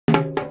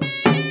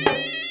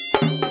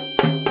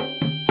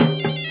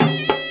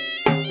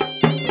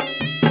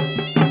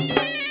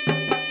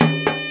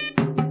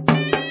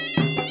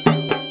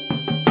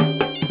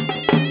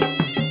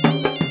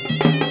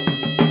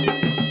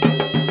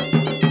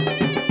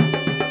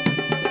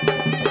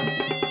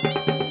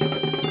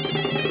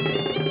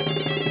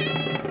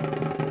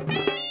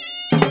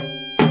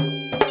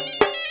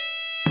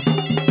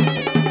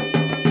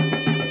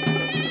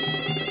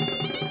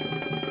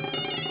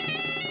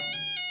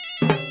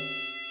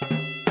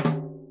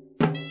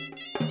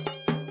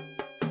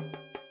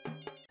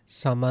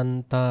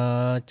समन्ता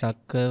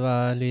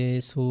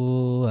चक्रवालेषु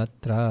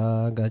अत्रा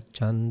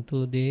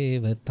गच्छन्तु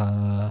देवता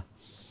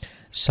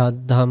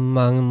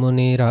सद्धम्मं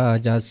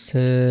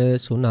मुनिराजस्य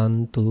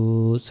सुनन्तु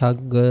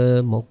सग्ग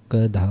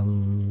मोक्खदं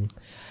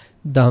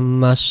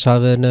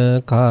धम्मश्रवण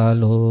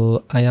कालो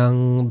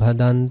अयं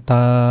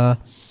भदन्ता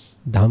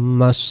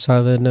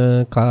धम्मश्रवण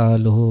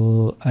कालो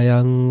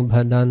अयं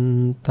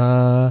भदन्ता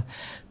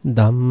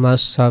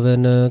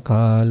ධම්මස්සවන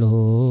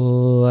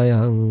කාලෝ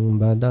අයං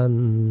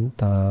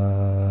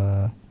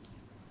බදන්තා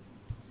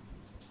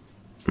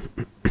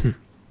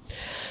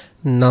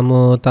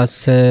නමෝ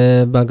තස්ස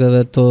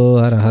භගවතෝ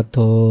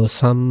අරහතෝ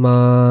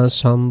සම්මා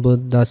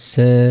සම්බුද්දස්ස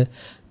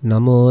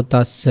නමෝ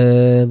තස්ස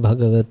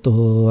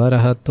භගවතෝ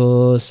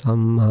අරහතෝ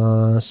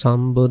සම්මා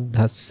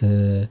සම්බුද්දස්ස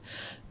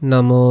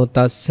නමෝ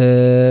තස්ස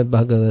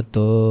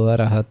භගවතෝ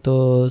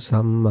අරහතෝ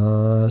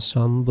සම්මා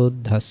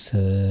සම්බුද්දස්ස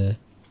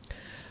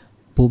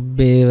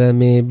පුබ්බේව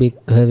මේ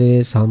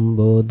භික්ඛවේ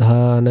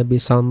සම්බෝධාන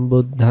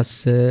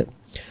බිසම්බුද්දස්ස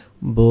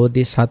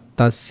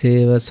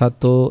බෝධිසත්තස්සේව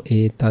සතෝ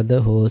ඒතද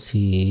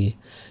හෝසි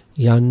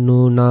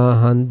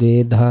යන්නූනාහං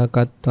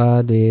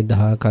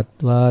ද්වේධා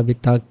කତ୍වා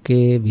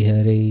විතක්කේ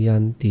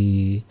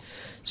විහෙරෙය්‍යන්ති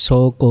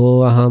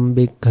සෝකෝ අහං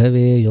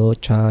භික්ඛවේ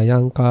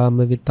යෝචායං කාම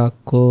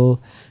විතක්කෝ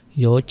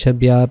යෝච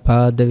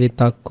ව්‍යාපාද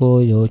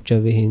විතක්කෝ යෝච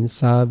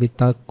විහිංසා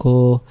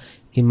විතක්කෝ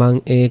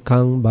ඉමං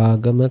ඒකං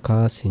භාගම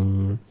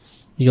කාසින්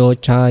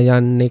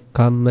යෝචායන්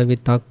නෙක්ඛම්ම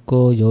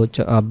විතක්කෝ යෝච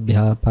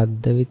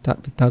අභ්‍යාපද්ද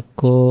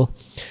විතක්කෝ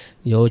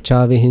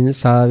යෝචා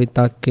විහිංසා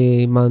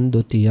විතක්කේ ඉමං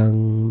ဒ ුතියං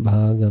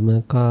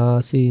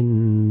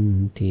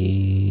භාගමකාසින්ති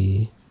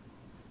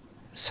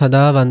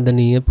සදා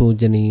වන්දනීය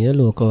පූජනීය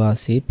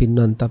ලෝකවාසී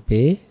පින්වන්ත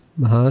අපේ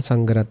මහා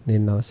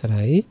සංඝරත්නයන්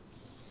අවසරයි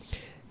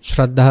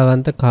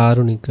ශ්‍රද්ධාවන්ත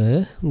කාරුණික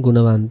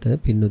ගුණවන්ත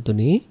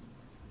පින්තුනි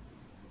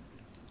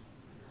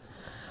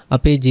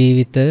අපේ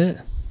ජීවිත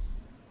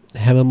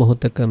හැම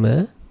මොහොතකම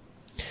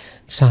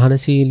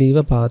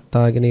සහනශීලීව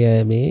පවත්වාගෙන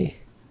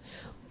යෑමේ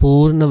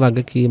පූර්ණ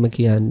වගකීම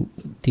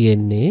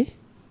තියෙන්නේ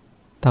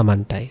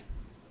Tamanටයි.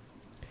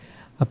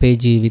 අපේ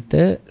ජීවිත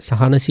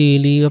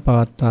සහනශීලීව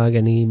පවත්වා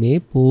ගැනීමේ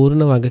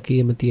පූර්ණ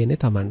වගකීම තියෙන්නේ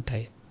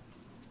Tamanටයි.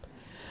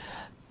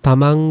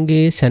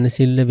 Tamanගේ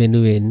සැනසෙල්ල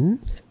වෙනුවෙන්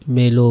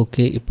මේ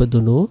ලෝකේ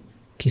ඉපදුණු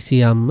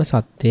කිසියම්ම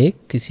සත්‍යයක්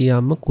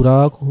කිසියම්ම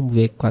කුරා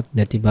කුඹුවෙක්වත්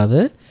නැති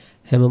බව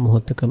හැම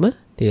මොහොතකම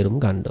තේරුම්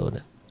ගන්න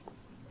ඕන.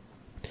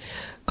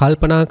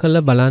 කල්පනා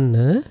කරලා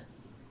බලන්න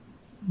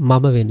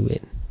මම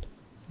වෙනුවෙන්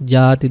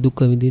ජාති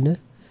දුක විඳින,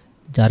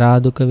 ජරා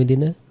දුක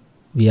විඳින,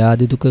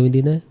 ව්‍යාධි දුක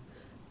විඳින,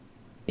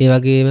 ඒ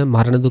වගේම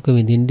මරණ දුක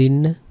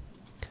විඳින්න,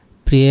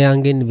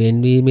 ප්‍රියයන්ගෙන්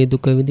වෙන්වීමේ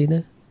දුක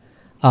විඳින,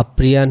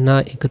 අප්‍රියයන්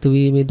හා එකතු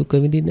වීමේ දුක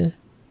විඳින,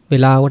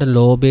 වෙලාවකට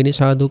ලෝභය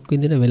නිසා දුක්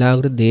විඳින,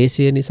 වෙලාවකට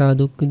දේශය නිසා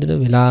දුක් විඳින,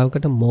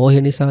 වෙලාවකට මෝහය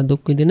නිසා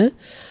දුක් විඳින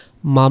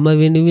මම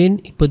වෙනුවෙන්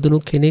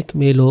ඉපදුණු කෙනෙක්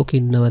මේ ලෝකේ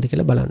ඉන්නවද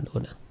කියලා බලන්න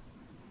ඕන.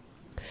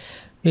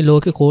 මේ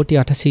ලෝකේ කෝටි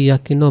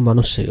 800ක් ඉන්නවා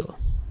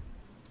මිනිස්සුયો.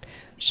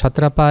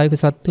 ශත්‍රපායක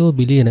සත්වෝ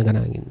බිලියන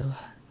ගණන්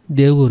ඉන්නවා.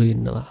 දෙව්වරු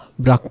ඉන්නවා,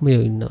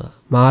 බ්‍රහ්මයෝ ඉන්නවා,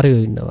 මාරයෝ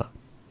ඉන්නවා.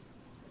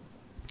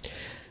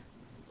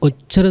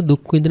 ඔච්චර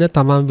දුක් විඳින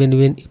තමන්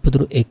වෙනුවෙන්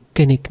ඉපදුණු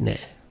එක්කෙනෙක්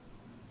නැහැ.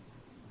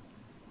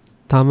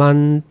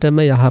 තමන්ටම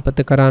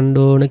යහපත කරන්න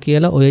ඕන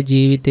කියලා ඔය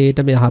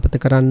ජීවිතේටම යහපත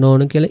කරන්න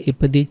ඕන කියලා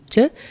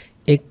ඉපදිච්ච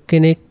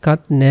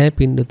එක්කෙනෙක්වත් නැහැ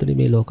පින්දුතුනි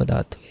මේ ලෝක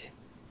ධාතුවේ.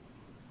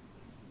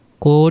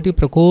 කෝටි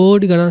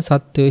ප්‍රකෝටි ගණන්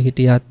සත්වයෝ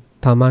හිටියත්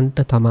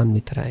තමන්ට තමන්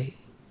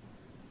විතරයි.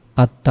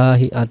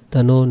 අත්තාහි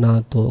අත්තනෝ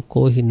නාතෝ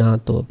කෝහි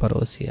නාතෝ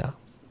පරෝසියා.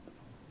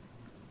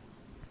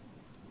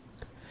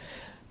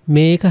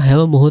 මේක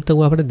හැම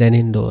මොහොතකම අපිට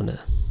දැනෙන්න ඕන.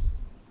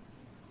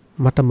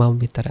 මට මම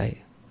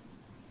විතරයි.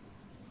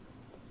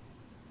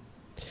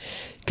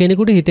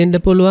 කෙනෙකුට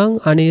හිතෙන්න පුළුවන්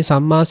අනේ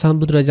සම්මා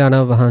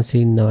සම්බුදුරජාණන්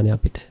වහන්සේ ඉන්නවනේ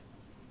අපිට.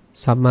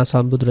 සම්මා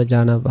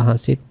සම්බුදුරජාණන්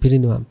වහන්සේත්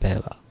පිරිනිවන්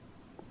පෑවා.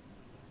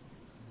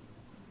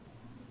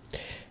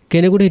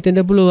 කෙනෙකුට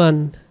හිතෙන්න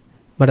පුළුවන්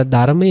මට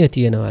ධර්මය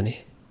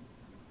තියෙනවානේ.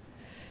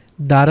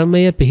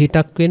 ධර්මය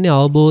පිහිටක් වෙන්නේ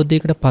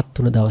අවබෝධයකට පත්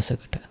වුණ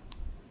දවසකට.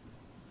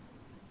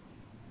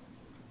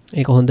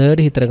 ඒක හොඳට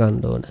හිතර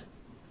ගන්න ඕන.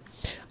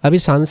 අපි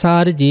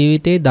සංසාර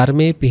ජීවිතේ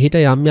ධර්මයේ පිහිට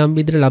යම් යම්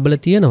විදිහට ලැබලා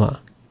තියෙනවා.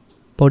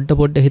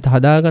 පොඩ හිත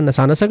හදාගන්න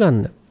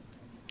සනසගන්න.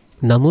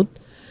 නමුත්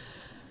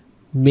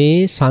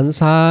මේ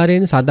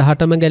සංසාරයෙන්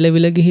සදහටම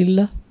ගැලවිලා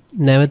ගිහිල්ලා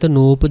නැවත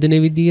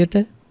නූපදින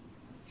විදියට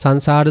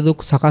සංසාර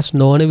දුක් සකස්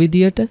නොවන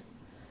විදියට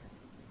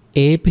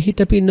ඒ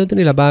පිහිට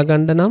පින්නතුනි ලබා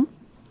ගන්න නම්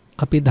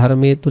අපි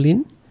ධර්මයේ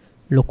තුලින්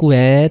ලොකු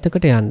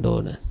ඈතකට යන්න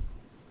ඕන.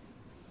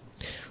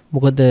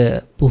 මොකද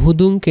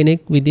පුහුදුන්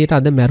කෙනෙක් විදියට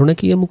අද මැරුණ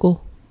කියමුකෝ.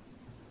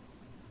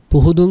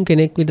 පුහුදුන්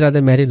කෙනෙක් විදියට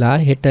අද මැරිලා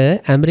හෙට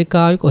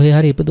ඇමරිකාවේ කොහේ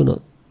හරි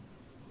ඉපදුනොත්.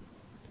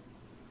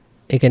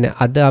 ඒ කියන්නේ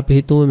අද අපි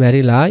හිතමු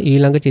මැරිලා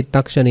ඊළඟ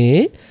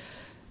චිත්තක්ෂණයේ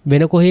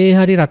වෙන කොහේ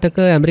හරි රටක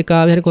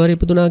ඇමරිකාවේ හරි කොහේ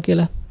ඉපදුනා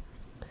කියලා.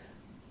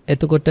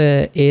 එතකොට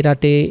ඒ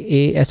රටේ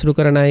ඒ ඇසුරු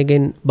කරන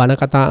අයගෙන් බණ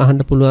කතා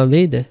අහන්න පුළුවන්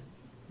වෙයිද?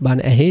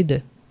 බණ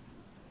ඇහෙයිද?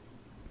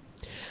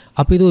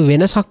 අපි දු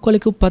වෙන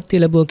සක්වලක උප්පත්තිය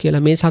ලැබුවා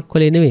කියලා මේ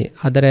සක්වලේ නෙවෙයි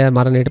අදරය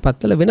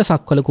මරණයටපත් වෙලා වෙන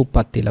සක්වලක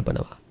උප්පත්තිය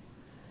ලැබනවා.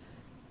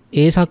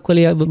 ඒ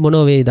සක්වලේ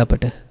මොනෝ වේද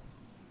අපට?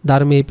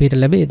 ධර්මයේ පිහිට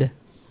ලැබේද?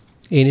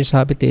 ඒ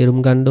නිසා අපි තේරුම්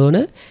ගන්න ඕන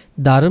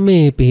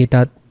ධර්මයේ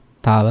පිහිටත්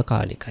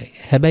తాවකාලිකයි.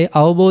 හැබැයි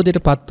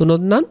අවබෝධයටපත්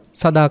වුණොත් නම්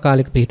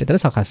සදාකාලික පිහිටතර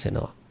සකස්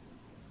වෙනවා.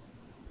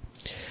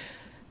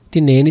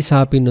 ඉතින් ඒ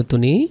නිසා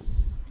පින්නතුනි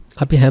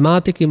අපි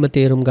හැමාතකින්ම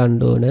තේරුම්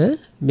ගන්න ඕන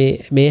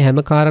මේ හැම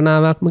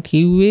කාරණාවක්ම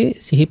කිව්වේ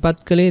සිහිපත්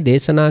කළේ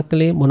දේශනා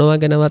කළේ මොනවා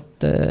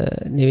ගැනවත්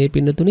නෙවෙයි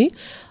පින්නතුනි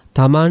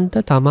තමන්ට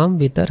තමන්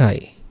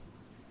විතරයි.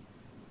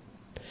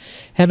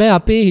 හැබැයි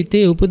අපේ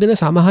හිතේ උපදින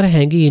සමහර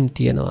හැඟීම්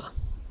තියෙනවා.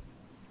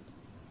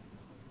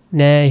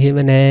 නෑ එහෙම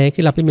නෑ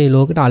කියලා අපි මේ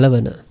ලෝකෙට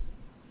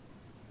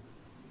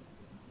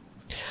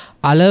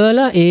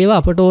අලවලා ඒව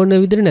අපට ඕන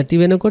විදිහට නැති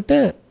වෙනකොට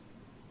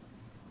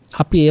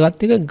අපි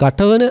ඒවත් එක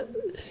ගැටවන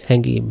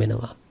හැඟීම්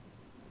වෙනවා.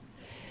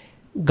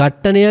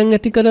 ගැටණයන්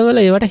ඇති කරවල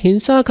ඒවට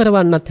හිංසා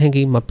කරවන්නත්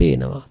හැඟීම් අපේ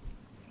එනවා.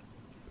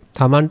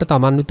 තමන්ට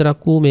තමන් විතරක්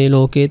වූ මේ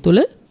ලෝකයේ තුල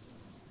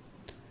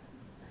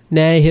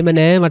නෑ එහෙම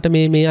නෑ මට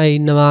මේ අය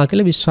ඉන්නවා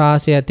කියලා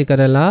විශ්වාසය ඇති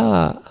කරලා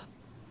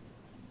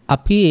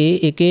අපි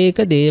එක එක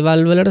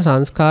දේවල් වලට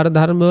සංස්කාර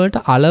ධර්ම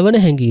වලට අලවන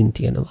හැඟීම්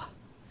තියෙනවා.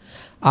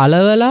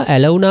 අලවලා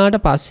ඇලුනාට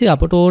පස්සේ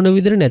අපට ඕන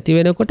විදිහට නැති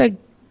වෙනකොට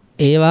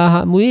ඒවා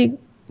හැමුවේ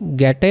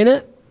ගැටෙන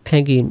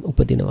හැඟීම්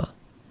උපදිනවා.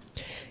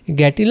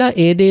 ගැටිලා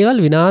ඒ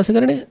දේවල් විනාශ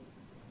කරන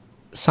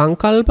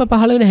සංකල්ප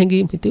පහළ වෙන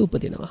හැඟීම් හිතේ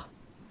උපදිනවා.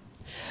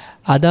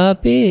 අද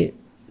අපේ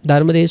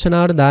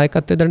ධර්මදේශනාවට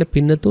දායකත්වයෙන් දරන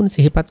පින්නතුන්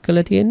සිහිපත්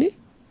කළා තියෙන්නේ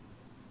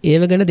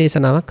ඒව ගැන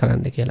දේශනාවක්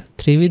කරන්න කියලා.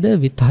 ත්‍රිවිධ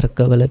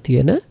විතර්කවල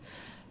තියෙන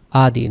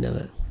ආදීනව.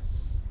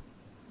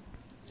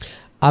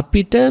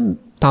 අපිට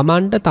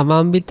තමන්ට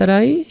තමන්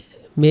විතරයි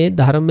මේ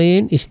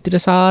ධර්මයෙන්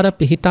ස්ථිරසාර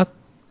පිහිටක්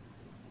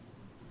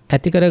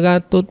ඇති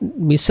කරගත්තොත්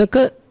මිසක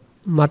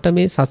මට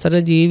මේ සසර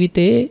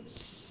ජීවිතේ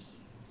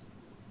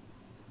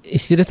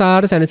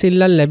ස්ථිරසාර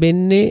සැනසෙල්ලක්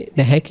ලැබෙන්නේ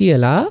නැහැ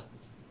කියලා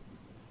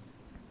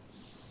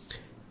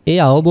ඒ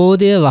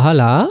අවබෝධය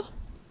වහලා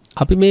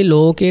අපි මේ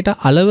ලෝකයට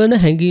අලවන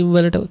හැඟීම්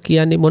වලට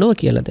කියන්නේ මොනව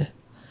කියලාද?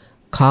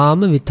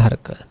 කාම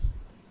විතර්ක.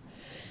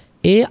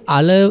 ඒ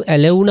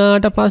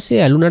ඇලුනාට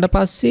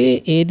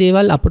පස්සේ ඒ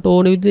දේවල් අපට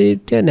ඕන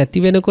විදිහට නැති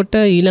වෙනකොට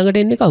ඊළඟට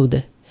එන්නේ කවුද?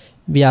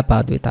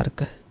 ව්‍යාපාද විතර්ක.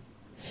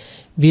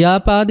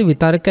 ව්‍යාපාද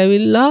විතර්ක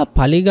ඇවිල්ලා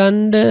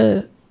පලිගණ්ඩ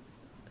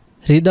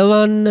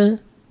රිදවන්න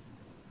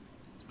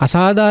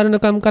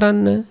අසාධාරණකම්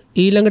කරන්න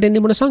ඊළඟට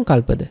එන්නේ මොන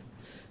සංකල්පද?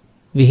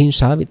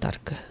 විහිංසා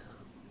විතර්ක.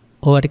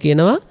 ඕවට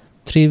කියනවා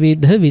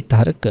ත්‍රිවිධ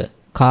විතර්ක.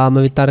 කාම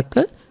විතර්ක,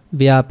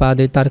 ව්‍යාපාද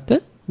විතර්ක,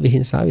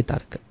 විහිංසා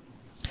විතර්ක.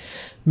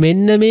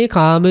 මෙන්න මේ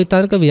කාම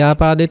විතර්ක,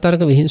 ව්‍යාපාද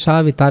විතර්ක,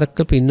 විහිංසා විතර්ක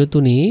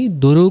පින්නතුනි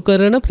දුරු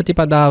කරන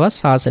ප්‍රතිපදාවක්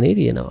ශාසනයේ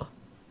තියෙනවා.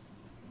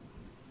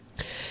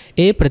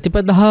 ඒ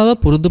ප්‍රතිපදාව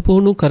පුරුදු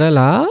පුහුණු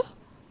කරලා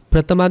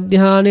ප්‍රථම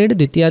අධ්‍යානයේට,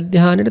 ද්විතිය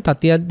අධ්‍යානයේට,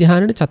 තතිය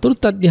අධ්‍යානයේට,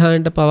 චතුර්ථ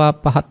අධ්‍යානයට පවා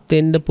පහත්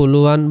වෙන්න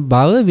පුළුවන්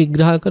බව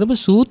විග්‍රහ කරපු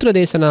සූත්‍ර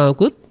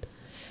දේශනාවකුත්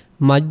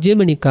මජ්ක්‍ධිම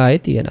නිකායේ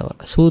තියෙනවා.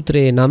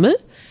 සූත්‍රයේ නම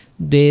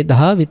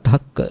දේදා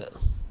විතක්ක.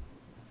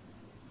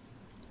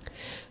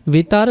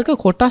 විතර්ක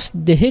කොටස්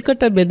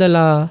දෙකකට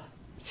බෙදලා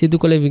සිදු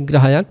කළ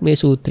විග්‍රහයක් මේ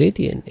සූත්‍රයේ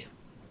තියෙන්නේ.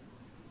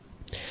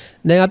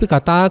 දැන් අපි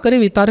කතා කරේ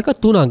විතර්ක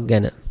තුනක්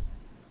ගැන.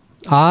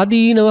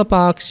 ආදීනව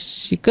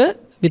පාක්ෂික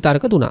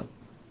විතර්ක තුනක්.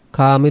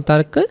 කාම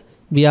විතර්ක,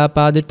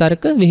 ව්‍යාපාද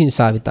විතර්ක,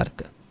 විහිංසා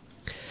විතර්ක.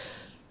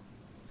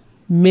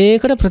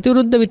 මේකට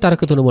ප්‍රතිවිරුද්ධ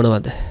විතර්ක තුන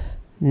මොනවද?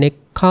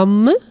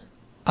 නෙක්ඛම්ම,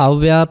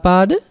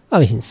 අව්‍යාපාද,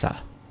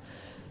 අවිහිංසා.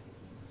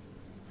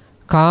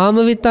 කාම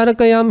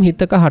විතර්ක යම්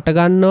හිතක හට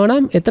ගන්නවා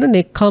නම් එතන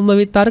නෙක්ඛම්ම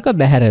විතර්ක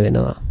බැහැර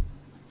වෙනවා.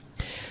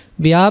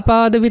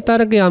 ව්‍යාපාද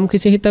විතර්ක යම්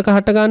කිසි හිතක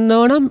හට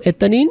ගන්නවා නම්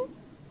එතනින්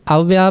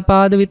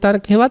අව්‍යාපාද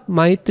විතර්ක හෙවත්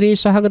මෛත්‍රී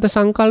සහගත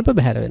සංකල්ප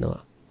බැහැර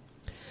වෙනවා.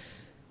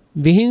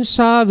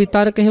 විහිංසා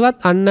විතර්ක හෙවත්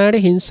අන් අයට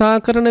හිංසා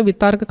කරන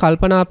විතර්ක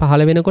කල්පනා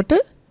පහළ වෙනකොට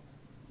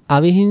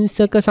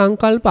අවිහිංසක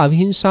සංකල්ප,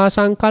 අවිහිංසා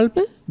සංකල්ප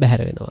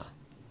බැහැර වෙනවා.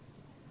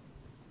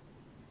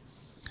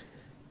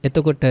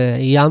 එතකොට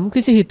යම්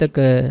කිසි හිතක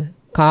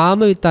කාම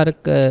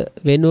විතර්ක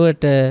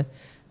වෙනුවට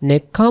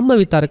නෙක්ඛම්ම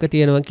විතර්ක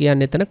තියෙනවා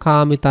කියන්නේ එතන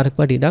කාම විතර්ක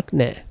වල ඉඩක්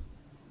නැහැ.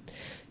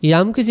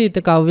 යම් කිසි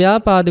හිතක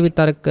අව්‍යාපාද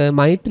විතර්ක,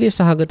 මෛත්‍රී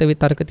සහගත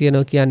විතර්ක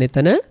තියෙනවා කියන්නේ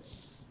එතන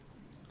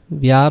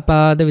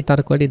ව්‍යාපාද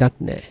විතර්ක වල ඉඩක්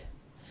නැහැ.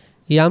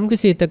 යම්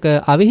කිසි හිතක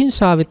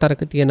අවිහිංසා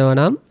විතර්ක තියෙනවා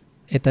නම්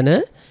එතන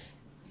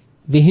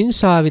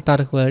විහිංසා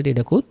විතර්ක වලට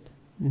ඉඩකුත්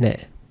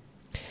නැහැ.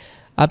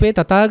 අපේ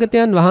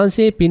තථාගතයන්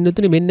වහන්සේ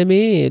පින්නතුනි මෙන්න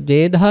මේ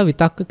දේදා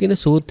විතක්ක කියන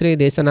සූත්‍රයේ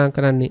දේශනා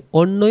කරන්නේ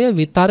ඔන්න ඔය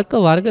විතර්ක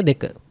වර්ග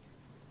දෙක.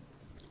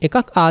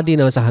 එකක්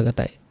ආදීනව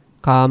සහගතයි.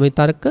 කාම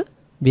විතර්ක,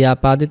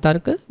 ව්‍යාපාද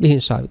විතර්ක,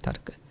 විහිංසා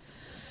විතර්ක.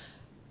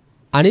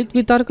 අනිත්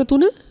විතර්ක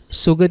තුන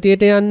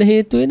සුගතියට යන්න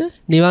හේතු වෙන,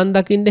 නිවන්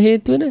දකින්න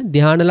හේතු වෙන,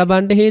 ධ්‍යාන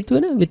ලබන්න හේතු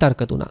වෙන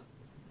විතර්ක තුනක්.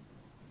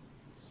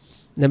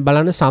 දැන්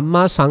බලන්න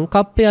සම්මා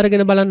සංකප්පය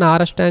අරගෙන බලන්න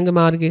ආරෂ්ඨාංග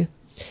මාර්ගය.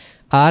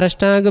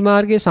 ආරෂ්ඨාංග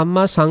මාර්ගයේ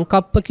සම්මා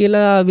සංකප්ප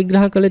කියලා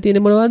විග්‍රහ කරලා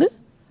තියෙන්නේ මොනවද?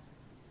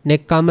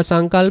 නෙක්ඛම්ම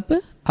සංකල්ප,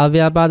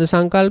 අව්‍යාපාද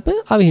සංකල්ප,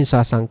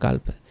 අවිහිංසා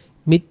සංකල්ප.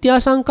 මිත්‍යා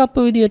සංකප්ප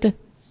විදියට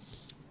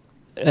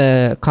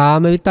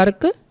කාම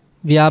විතර්ක,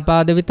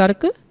 ව්‍යාපාද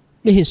විතර්ක,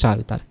 විහිංසා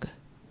විතර්ක.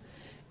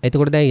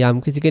 එතකොට දැන්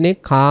යම් කිසි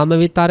කෙනෙක් කාම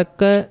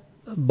විතර්ක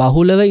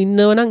බහුලව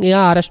ඉන්නව නම්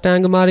එයා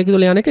ආරෂ්ඨාංග මාර්ගය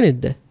තුල යන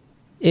කෙනෙක්ද?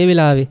 ඒ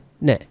වෙලාවේ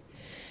නෑ.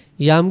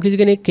 යම් කිසි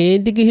කෙනෙක්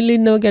කේන්ති ගිහිල්ලා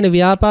ඉන්නවා කියන්නේ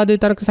ව්‍යාපාද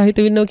විතරක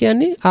සහිතව ඉන්නවා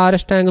කියන්නේ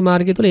ආරෂ්ඨාංග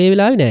මාර්ගය තුල ඒ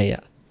වෙලාවේ නෑ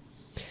එයා.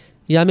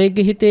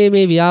 යමෙක්ගේ හිතේ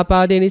මේ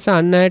ව්‍යාපාදේ නිසා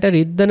අන් අයට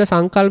රිද්දන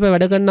සංකල්ප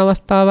වැඩ කරන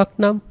අවස්ථාවක්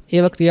නම්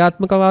ඒව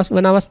ක්‍රියාත්මක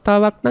වන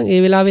අවස්ථාවක් නම් ඒ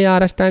වෙලාවේ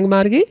ආරෂ්ඨාංග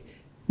මාර්ගේ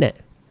නෑ.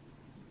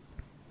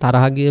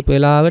 තරහ ගියපු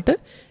වෙලාවට,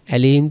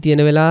 ඇලීම්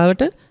තියෙන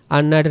වෙලාවට,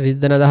 අන් අයට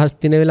රිද්දන අදහස්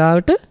තියෙන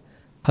වෙලාවට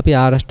අපි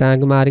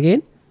ආරෂ්ඨාංග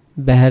මාර්ගයෙන්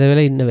බැහැර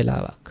වෙලා ඉන්න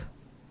වෙලාවක්.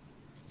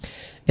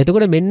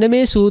 එතකොට මෙන්න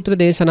මේ සූත්‍ර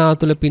දේශනාව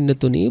තුළ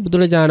පින්නතුණි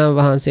බුදුරජාණන්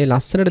වහන්සේ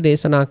ලස්සනට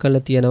දේශනා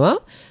කළා තියෙනවා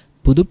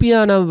බුදු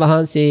පියාණන්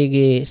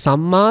වහන්සේගේ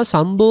සම්මා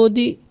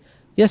සම්බෝධි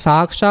ය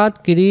සාක්ෂාත්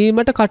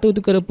කිරීමට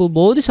කටයුතු කරපු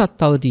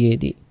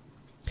බෝධිසත්වවතියේදී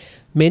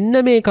මෙන්න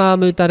මේ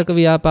කාම විතරක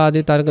ව්‍යාපාද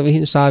විතරක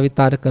විහිංසා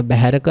විතරක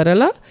බැහැර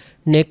කරලා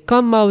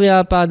නෙක්ඛම්ම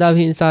ව්‍යාපාද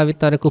විහිංසා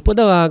විතරක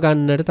උපදවා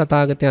ගන්නට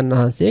තථාගතයන්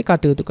වහන්සේ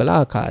කටයුතු කළ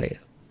ආකාරය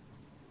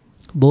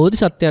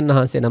බෝධිසත්වයන්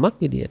වහන්සේ නමක්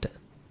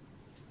විදියට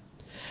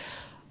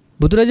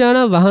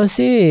බුදුරජාණන්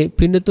වහන්සේ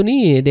පින්නතුණි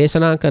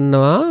දේශනා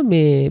කරනවා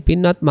මේ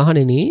පින්වත්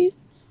මහණෙනි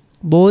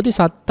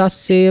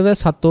බෝධිසත්තස්සේව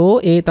සතෝ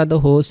ඒතද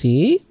හෝසි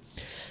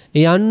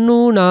යන්නු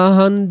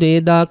නාහං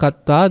ද්වේදා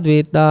කତ୍වා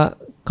ද්වේදා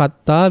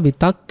කତ୍වා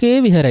විතක්කේ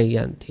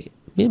විහෙරයන්ති.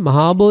 මේ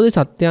මහා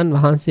බෝධිසත්වයන්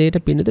වහන්සේට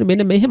පින්නතුණි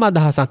මෙන්න මෙහෙම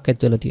අදහසක්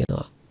ඇති වෙලා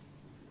තියෙනවා.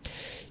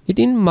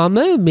 ඉතින් මම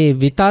මේ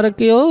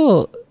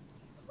විතරකයෝ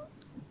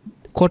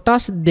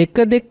කොටස් දෙක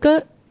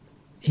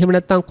එහෙම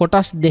නැත්නම්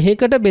කොටස්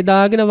දෙකකට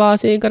බෙදාගෙන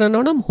වාසය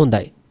කරනවා නම්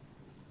හොඳයි.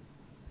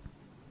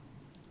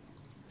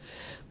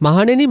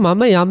 මහණෙනි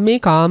මම යම් මේ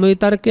කාම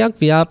විතරකයක්,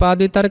 ව්‍යාපාද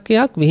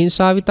විතරකයක්,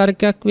 විහිංසා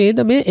විතරකයක් වේද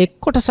මේ එක්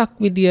කොටසක්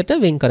විදියට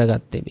වෙන්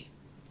කරගත්තෙමි.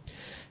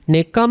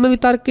 නෙක්ඛම්ම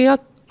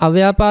විතරකයක්,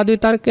 අව්‍යාපාද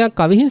විතරකයක්,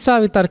 අවිහිංසා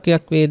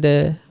විතරකයක් වේද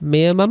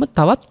මෙය මම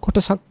තවත්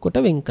කොටසක් කොට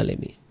වෙන්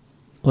කළෙමි.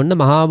 ඔන්න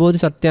මහා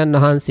බෝධිසත්වයන්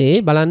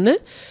වහන්සේ බලන්න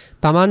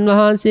තමන්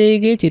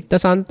වහන්සේගේ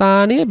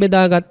චිත්තසංතානය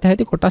බෙදාගත්ත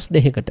හැටි කොටස්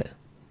දෙකකට.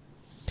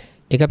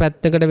 එක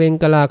පැත්තකට වෙන්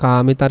කළා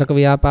කාම විතරක,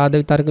 ව්‍යාපාද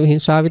විතරක,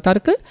 විහිංසා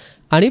විතරක,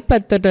 අනිත්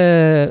පැත්තට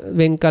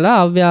වෙන්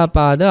කළා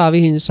අව්‍යාපාද,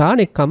 අවිහිංසා,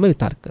 නෙක්ඛම්ම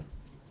විතරක.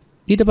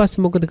 ඊට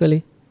පස්සේ මොකද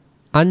කළේ?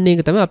 අන්න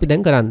ඒක තමයි අපි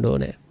දැන් කරන්න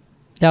ඕනේ.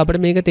 දැන් අපිට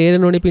මේක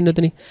තේරෙන්න ඕනේ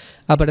පින්නතුනි.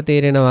 අපිට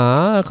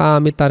තේරෙනවා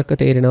කාම විතරක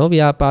තේරෙනවා,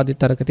 ව්‍යාපාද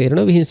විතරක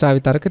තේරෙනවා, විහිංසා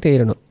විතරක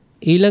තේරෙනවා.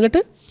 ඊළඟට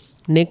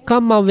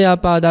නෙක්ඛම්ම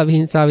අව්‍යාපාද,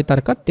 අවිහිංසා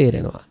විතරකත්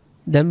තේරෙනවා.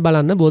 දැන්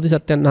බලන්න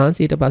බෝධිසත්වයන්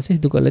වහන්සේ ඊට පස්සේ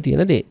සිදු කළ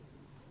තියෙන දේ.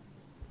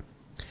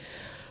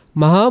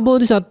 මහා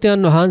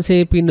බෝධිසත්වයන්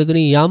වහන්සේ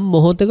පින්නතුනි යම්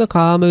මොහොතක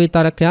කාම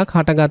විතරකයක්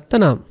හටගත්ත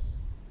නම්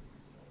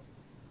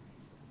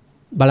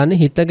බලන්න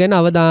හිත ගැන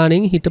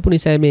අවධානයෙන් හිටපු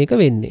නිසා මේක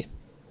වෙන්නේ.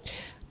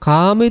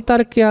 කාම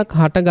විතරකයක්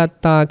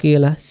හටගත්තා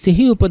කියලා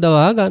සිහි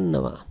උපදවා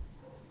ගන්නවා.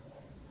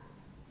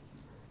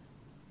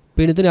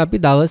 පින්නතුනි අපි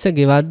දවස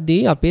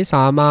ගෙවද්දී අපේ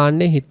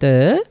සාමාන්‍ය හිත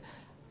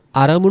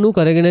අරමුණු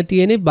කරගෙන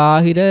තියෙන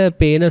බාහිර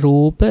පේන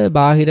රූප,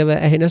 බාහිරව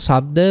ඇහෙන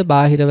ශබ්ද,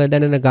 බාහිරව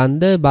දැනෙන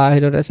ගන්ධ,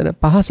 බාහිර රසන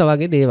පහස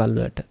වගේ දේවල්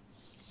වලට.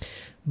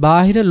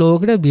 බාහිර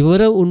ලෝකෙට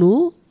විවර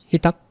වුණු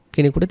හිතක්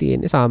කෙනෙකුට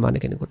තියෙන්නේ සාමාන්‍ය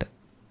කෙනෙකුට.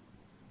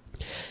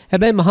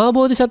 හැබැයි මහා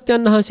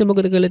බෝධිසත්වයන් වහන්සේ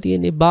මොකද කළේ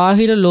තියෙන්නේ?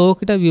 බාහිර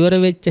ලෝකෙට විවර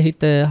වෙච්ච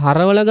හිත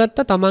හරවලා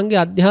ගත්ත තමන්ගේ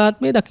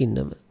අධ්‍යාත්මය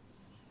දකින්නම.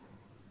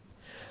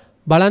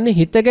 බලන්න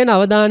හිත ගැන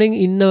අවධානයෙන්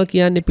ඉන්නවා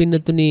කියන්නේ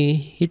පින්නතුනි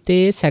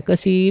හිතේ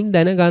සැකසීම්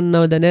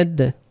දැනගන්නවද නැද්ද?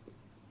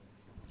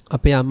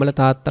 අපේ අම්මලා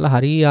තාත්තලා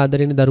හරිය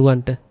ආදරෙන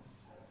දරුවන්ට.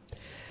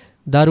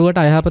 දරුවට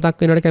අයහපතක්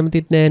වෙනවට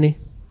කැමතිත් නෑනේ.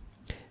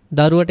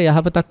 දරුවට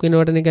යහපතක්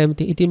වෙනවටනේ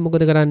කැමති. ඉතින්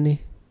මොකද කරන්නේ?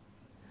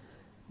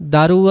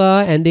 දරුවා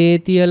ඇඳේ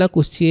තියලා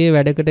කුස්සියේ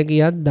වැඩකට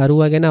ගියත්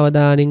දරුවා ගැන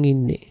අවධානයෙන්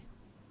ඉන්නේ.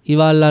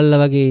 ඉවල් අල්ල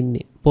වගේ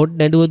ඉන්නේ. පොඩ්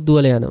නැඩුවොත්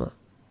දුවලා යනවා.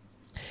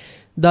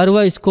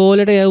 දරුවා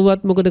ඉස්කෝලේට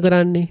යවුවත් මොකද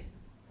කරන්නේ?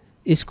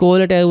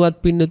 ඉස්කෝලේට යවුවත්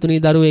පින්නතුනි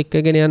දරුවෝ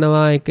එක්කගෙන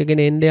යනවා, එක්කගෙන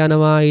එන්න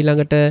යනවා.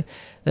 ඊළඟට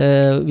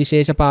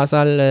විශේෂ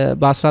පාසල්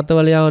බස්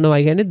රථවල යවනවා.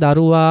 ඒ කියන්නේ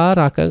දරුවා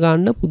රක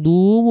ගන්න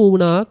පුදුම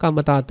වුණා කම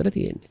තාත්තට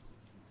තියෙන්නේ.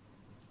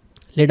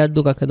 ලෙඩක්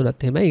දුකක්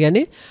හැදුනත් එහෙමයි. ඒ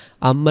කියන්නේ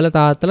අම්මලා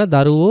තාත්තලා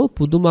දරුවෝ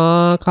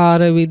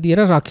පුදුමාකාර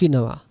විදියට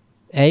රකින්නවා.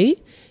 ඇයි?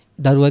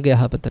 දරුවගේ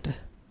යහපතට.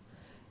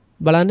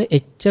 බලන්න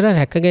එච්චර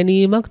රැක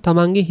ගැනීමක්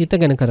තමන්ගේ හිත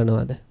ගැන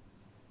කරනවද?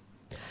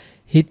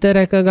 හිත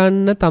රැක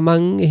ගන්න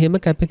තමන් එහෙම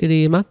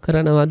කැපකිරීමක්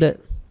කරනවද?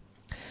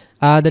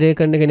 ආදරය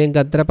කරන කෙනෙක්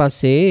ගත්තට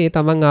පස්සේ ඒ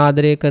තමන්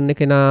ආදරය කරන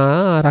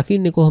කෙනා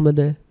රකින්නේ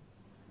කොහොමද?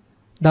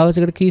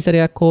 දවසකට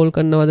කීසරයක් කෝල්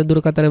කරනවද,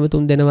 දුරකථන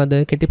මෙතුම් දෙනවද,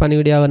 කෙටි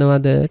පණිවිඩය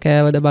යවනවද,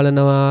 කෑවද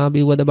බලනවා,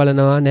 බිව්වද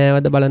බලනවා,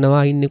 නෑවද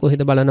බලනවා, ඉන්නේ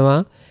කොහෙද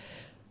බලනවා.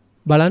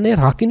 බලන්නේ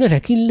රකින්න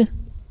රැකිල්ල.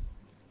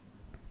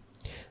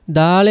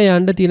 දාලේ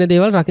යන්න තියෙන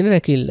දේවල් රකින්න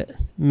රැකිල්ල.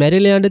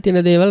 මැරිලා යන්න තියෙන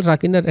දේවල්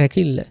රකින්න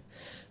රැකිල්ල.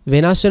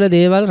 වෙනස් වෙන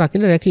දේවල්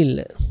රකින්න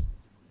රැකිල්ල.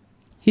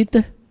 හිත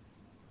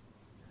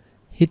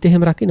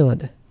එහෙම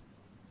රකින්නවද?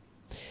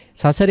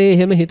 සසරේ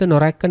එහෙම හිත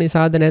නොරැක්ක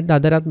නිසාද නැද්ද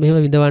අදරත්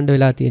මෙහෙම විඳවන්න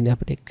වෙලා තියෙන්නේ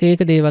අපිට.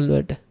 එක දේවල්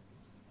වලට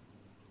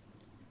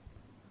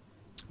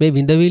මේ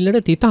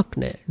විඳවිල්ලට තිතක්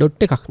නැහැ,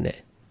 ඩොට් එකක්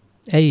නැහැ.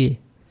 ඇයි?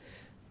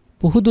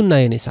 පුහුදුන්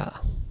අය නිසා.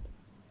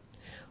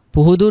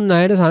 පුහුදුන්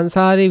අයට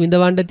සංසාරේ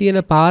විඳවන්න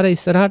තියෙන පාර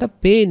ඉස්සරහට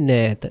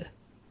පේන්නේ නැත.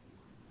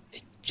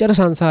 මෙච්චර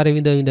සංසාරේ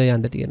විඳ විඳ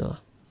යන්න තියෙනවා.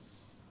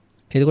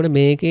 එතකොට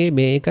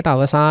මේකට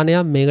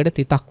අවසානයක් මේකට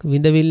තිතක්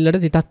විඳවිල්ලට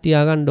තිතක්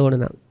තියාගන්න ඕන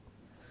නම්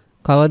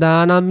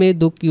කවදානම් මේ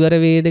දුක් ඉවර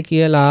වේද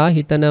කියලා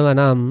හිතනව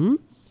නම්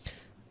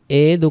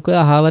ඒ දුක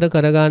අහවර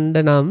කරගන්න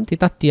නම්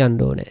තිතක් තියන්න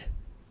ඕනේ.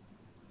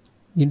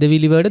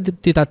 විඳවිලි වලට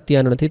තිතක්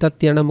තියන්න ඕන. තිතක්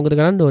තියන්න මොකද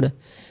කරන්න ඕන?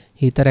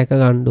 හිත රැක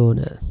ගන්න ඕන.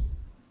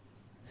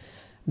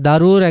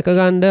 දරුවෝ රැක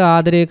ගන්න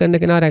ආදරය කරන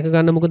කෙනා රැක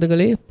ගන්න මොකද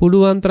කළේ?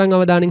 පුළුවන් තරම්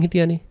අවධානයෙන්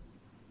හිටියානේ.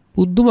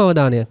 පුදුම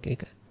අවධානයක්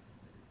ඒක.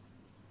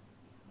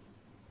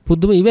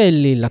 පුදුම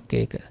ඉවෙල්ලිලක්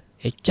ඒක.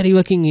 එච්චර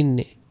ඉවකින්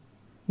ඉන්නේ.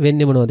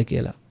 වෙන්නේ මොනවද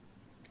කියලා.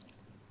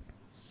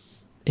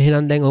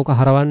 එහෙනම් දැන් ඕක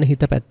හරවන්න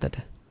හිත පැත්තට.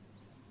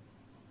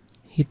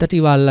 හිතට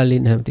ඉවල්ලල්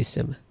ඉන්න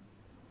හැමතිස්සෙම.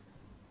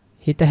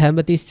 හිත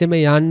හැමතිස්සෙම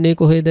යන්නේ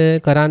කොහෙද?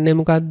 කරන්නේ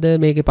මොකද්ද?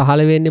 මේකේ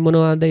පහළ වෙන්නේ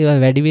මොනවද? ඒවා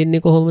වැඩි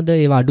වෙන්නේ කොහොමද?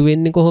 ඒවා අඩු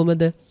වෙන්නේ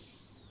කොහොමද?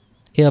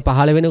 ඒවා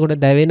පහළ වෙනකොට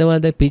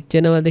දැවෙනවද?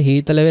 පිච්චෙනවද?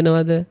 හීතල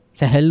වෙනවද?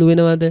 සැහැල්ලු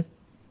වෙනවද?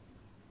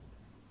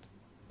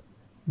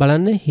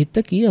 බලන්න හිත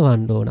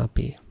කියවන්න ඕන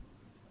අපි.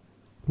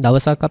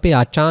 දවසක් අපේ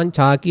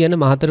අචාන්චා කියන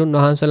මහතෙරුන්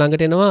වහන්සේ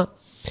ළඟට එනවා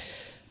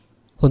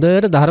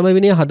හොඳට ධර්ම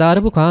විනය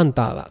හදාරපු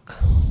කාන්තාවක්.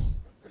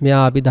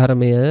 මෙයා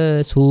අභිධර්මය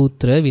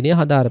සූත්‍ර විනය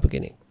හදාරපු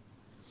කෙනෙක්.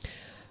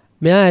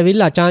 මෙයා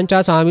ඇවිල්ලා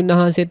අචාන්චා ස්වාමීන්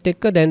වහන්සේත්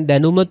එක්ක දැන්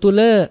දැනුම තුල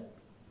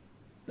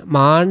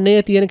මාන්නය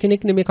තියෙන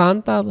කෙනෙක් නෙමේ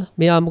කාන්තාව.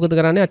 මෙයා මොකද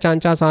කරන්නේ?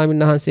 අචාන්චා ස්වාමීන්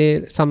වහන්සේ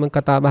සමග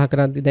කතා බහ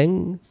කරද්දි දැන්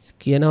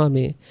කියනවා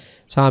මේ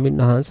ස්වාමීන්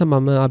වහන්සේ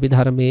මම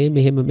අභිධර්මයේ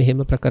මෙහෙම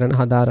ප්‍රකරණ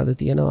හදාරලා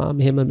තියෙනවා.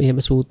 මෙහෙම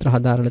සූත්‍ර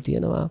හදාරලා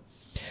තියෙනවා.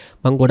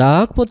 මම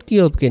ගොඩාක් පොත්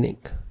කියවපු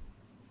කෙනෙක්.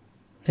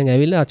 දැන්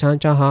ඇවිල්ලා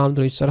අචාන්චා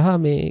හාමුදුරුවෝ ඉස්සරහා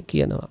මේ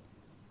කියනවා.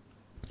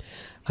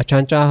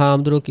 අචාන්චා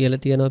හාමුදුරුවෝ කියලා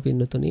තියෙනවා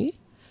පින්නතුනි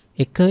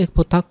එක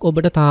පොතක්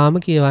ඔබට තාම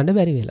කියවන්න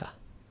බැරි වෙලා.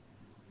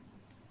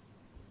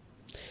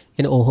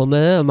 එන ඔහොම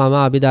මම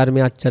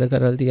අභිධර්මයේ අච්චර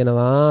කරලා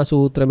තියෙනවා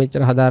සූත්‍ර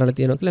මෙච්චර හදාරලා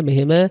තියෙනවා කියලා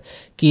මෙහෙම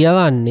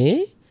කියවන්නේ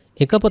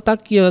එක පොතක්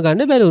කියව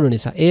ගන්න බැරි වුණු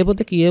නිසා. ඒ පොත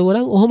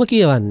කියවුවනම් ඔහොම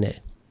කියවන්නේ.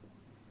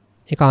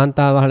 ඒ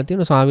කාන්තාව අහලා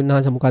තියෙනවා ස්වාමීන්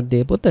වහන්සේ මොකක්ද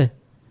මේ පොත?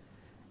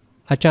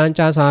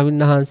 අචාන්චා ස්වාමීන්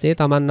වහන්සේ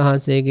තමන්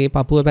වහන්සේගේ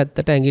පපුව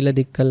පැත්තට ඇඟිල්ල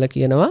දික් කරලා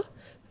කියනවා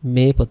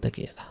මේ පොත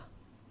කියලා.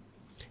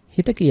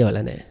 හිත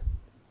කියවලා නැහැ.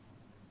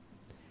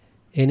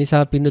 ඒ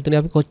නිසා පින්නතුනේ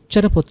අපි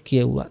කොච්චර පොත්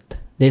කියවුවත්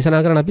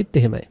දේශනා කරන අපිත්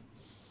එහෙමයි.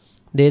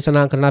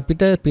 දේශනා කරන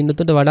අපිට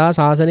පින්නතුන්ට වඩා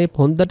ශාසනයේ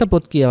හොඳට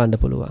පොත් කියවන්න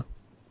පුළුවන්.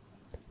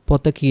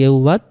 පොත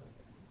කියවුවත්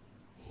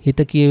හිත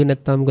කියවෙන්නේ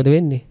නැත්නම් මොකද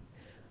වෙන්නේ?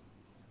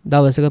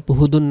 දවසක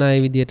පුහුදුන් අය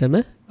විදියටම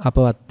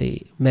අපවත් වෙයි,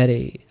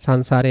 මැරෙයි,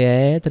 සංසාරයේ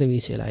ඈතට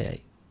වීසිලා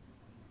යයි.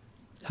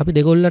 අපි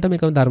දෙගොල්ලටම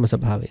එකම ධර්ම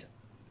ස්වභාවය.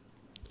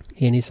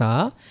 ඒ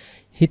නිසා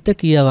හිත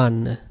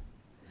කියවන්න.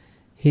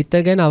 හිත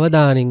ගැන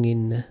අවධානයෙන්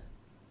ඉන්න.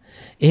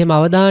 එහෙම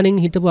අවධානයෙන්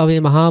හිටපු අපේ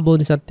මහා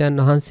බෝධිසත්වයන්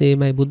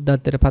වහන්සේමයි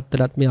බුද්ධත්වයට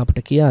පත්වලත් මේ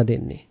අපිට කියා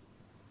දෙන්නේ.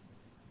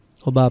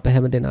 ඔබ අප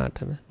හැම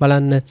දෙනාටම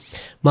බලන්න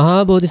මහා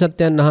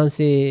බෝධිසත්වයන්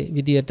වහන්සේ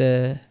විදියට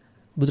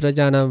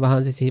බුදුරජාණන්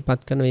වහන්සේ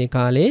සිහිපත් කරන මේ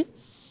කාලේ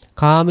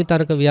කාම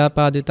විතරක,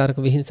 ව්‍යාපාද විතරක,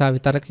 විහිංසා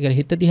විතරක කියලා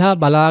හිත දිහා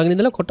බලාගෙන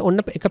ඉඳලා ඔන්න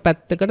එක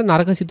පැත්තකට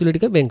නරක සිතුවිලි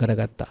ටික වෙන්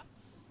කරගත්තා.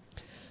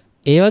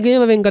 ඒ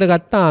වගේම වෙන්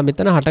කරගත්තා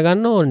මෙතන හට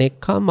ගන්න ඕනේ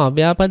කාම,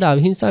 අව්‍යාපාද,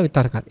 අවිහිංසා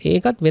විතරකත්.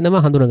 ඒකත් වෙනම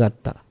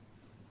හඳුනගත්තා.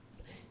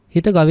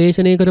 හිත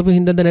ගවේෂණය කරපු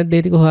හින්දාද නැද්ද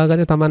ඒ ටික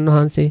හොයාගත්තේ තමන්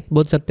වහන්සේ,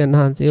 බෝධිසත්වයන්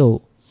වහන්සේ. ඔව්.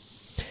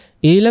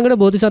 ඊළඟට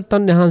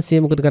බෝධිසත්වයන්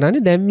වහන්සේ මොකද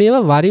කරන්නේ? දැන්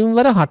මේවා වරින්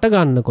වර හට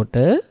ගන්නකොට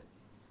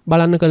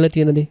බලන්න කළා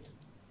තියෙන දේ.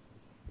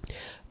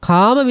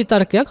 කාම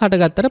විතරකයක්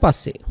හටගත්තට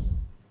පස්සේ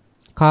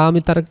කාම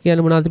විතරක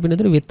කියන්නේ මොනවද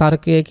පින්නතුනේ?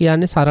 විතරකය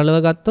කියන්නේ සරලව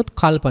ගත්තොත්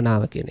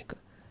කල්පනාව කියන එක.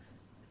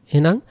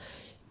 එහෙනම්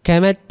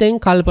කැමැත්තෙන්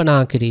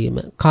කල්පනා කිරීම,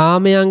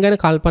 කාමයන් ගැන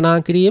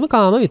කල්පනා කිරීම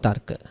කාම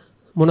විතර්ක.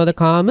 මොනවද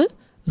කාම?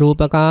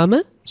 රූපකාම,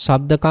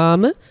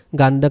 ශබ්දකාම,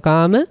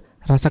 ගන්ධකාම,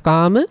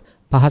 රසකාම,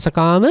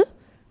 පහසකාම,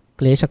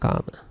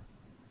 ක්ලේශකාම.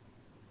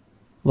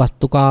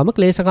 වස්තුකාම,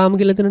 ක්ලේශකාම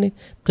කියලා තියෙනනේ.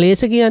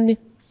 ක්ලේශ කියන්නේ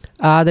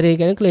ආදරය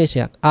ගැන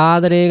ක්ලේශයක්.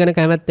 ආදරය ගැන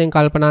කැමැත්තෙන්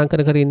කල්පනා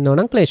කර ඉන්නව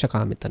නම්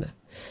ක්ලේශකාම එතන.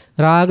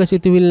 රාග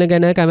සිතුවිල්ල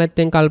ගැන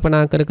කැමැත්තෙන්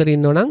කල්පනා කර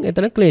ඉන්නව නම්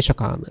එතන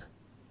ක්ලේශකාම.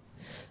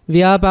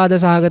 ව්‍යාපාද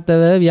සහගත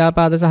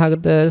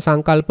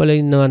සංකල්ප වල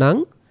ඉන්නව නම්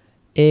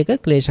ඒක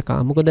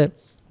ක්ලේශකාම. මොකද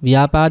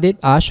ව්‍යාපාදෙත්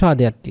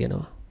ආස්වාදයක්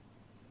තියෙනවා.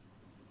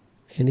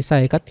 ඒ නිසා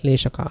ඒකත්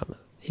ක්ලේශකාම.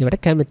 ඒවට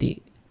කැමති.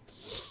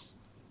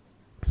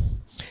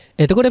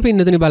 එතකොට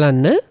පින්නතුනි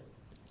බලන්න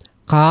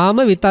කාම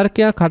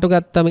විතර්කයක්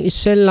හටගත්තම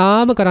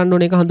ඉස්සෙල්ලාම කරන්න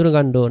ඕන එක හඳුන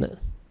ගන්න ඕන.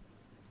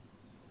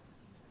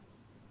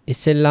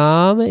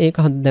 ඉස්සෙල්ලාම ඒක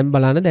දැන්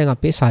බලන්න දැන්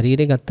අපේ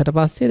ශරීරය ගත්තට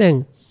පස්සේ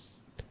දැන්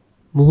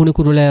මුහුණු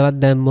කුරුලෑවක්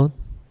දැම්මොත්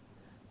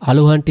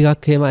අලුහන්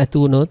ටිකක් එහෙම ඇති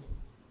වුණොත්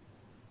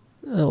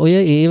ඔය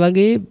ඒ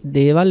වගේ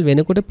දේවල්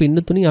වෙනකොට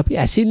පින්නතුනි අපි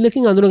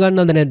ඇසිල්ලකින් අඳුන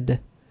ගන්නවද නැද්ද?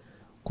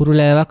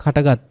 කුරුලෑවක්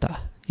හටගත්තා.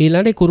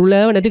 ඊළඟට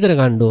කුරුලෑව නැති කර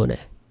ගන්න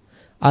ඕනේ.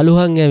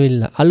 අලුහන්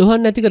ඇවිල්ලා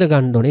අලුහන් නැති කර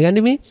ගන්න ඕනේ.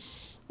 يعني මේ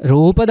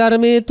රූප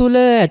ධර්මයේ තුල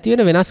ඇති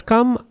වෙන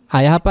වෙනස්කම්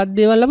අයහපත්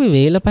දේවල් අපි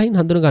වේලපහින්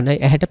හඳුන ගන්නයි.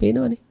 ඇහැට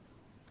පේනවනේ.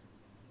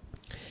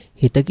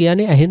 හිත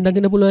කියන්නේ ඇහෙන්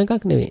දකින්න පුළුවන්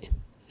එකක් නෙවෙයි.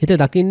 හිත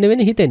දකින්න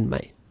වෙන්නේ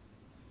හිතෙන්මයි.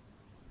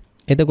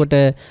 එතකොට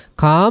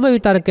කාම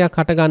විතරකයක්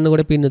හට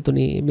ගන්නකොට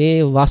පින්නතුනි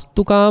මේ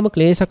වස්තුකාම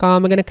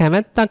ක්ලේශකාම ගැන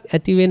කැමැත්තක්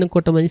ඇති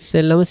වෙනකොටම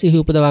ඉස්සෙල්ලම සිහි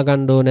උපදවා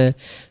ගන්න ඕන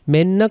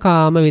මෙන්න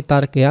කාම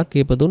විතරකයක්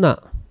ඉපදුනා.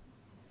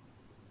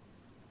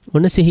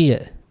 මොන සිහිය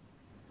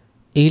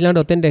ඊළඟ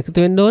ඔතෙන්ට එකතු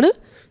වෙන්න ඕන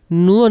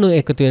නුවණ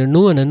එකතු වෙන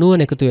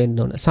නුවණ එකතු වෙන්න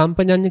ඕන.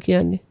 සම්පජඤ්ඤ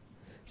කියන්නේ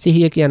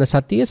සිහිය කියන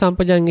සතිය,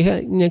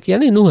 සම්පජඤ්ඤ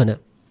කියන්නේ නුවණ.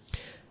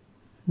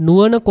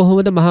 නුවණ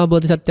කොහොමද මහා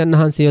බෝධිසත්වයන්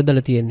වහන්සේ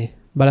යොදලා තියෙන්නේ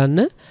බලන්න.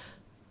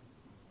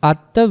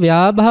 අත්ත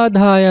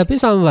ව්‍යාබාධාය අපි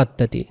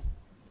සංවත්තති.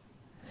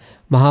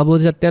 මහා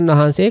බෝධිසත්වයන්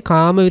වහන්සේ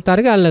කාම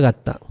විතරක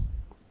අල්ලගත්තා.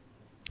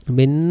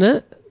 මෙන්න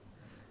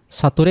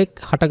සතුරෙක්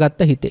හටගත්ත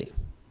හිතේ,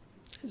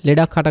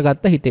 ලෙඩක්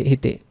හටගත්ත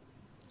හිතේ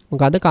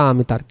මොකද කාම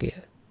විතරකය.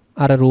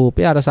 අර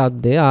රූපේ, අර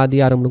ශබ්දය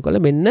ආදී අරමුණු කළ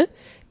මෙන්න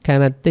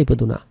කැමැත්ත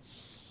ඉපදුනා.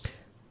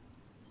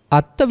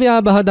 අත්ත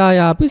ව්‍යාබාධාය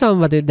අපි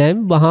සංවත්තති. දැන්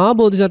මහා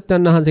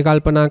බෝධිසත්වයන් වහන්සේ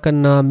කල්පනා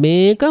කරනවා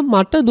මේක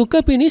මට දුක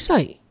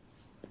පිණිසයි.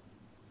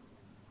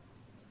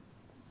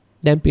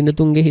 දැන්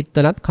පින්නතුන්ගේ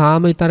හිතවලත්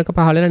කාම විතරක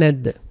පහළ වෙලා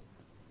නැද්ද?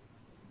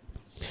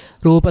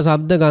 රූප,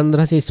 ශබ්ද, ගන්ධ,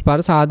 රස,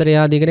 ස්පර්ශ, ආදරය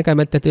ආදී ගැන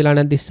කැමැත්ත ඇති වෙලා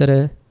නැද්ද ඉස්සර?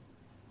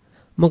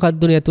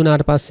 මොකක්ද උනේ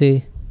ඇතුණාට පස්සේ?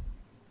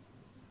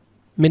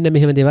 මෙන්න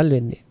මෙහෙම දේවල්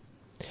වෙන්නේ.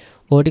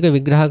 ඕ ටික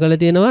විග්‍රහ කරලා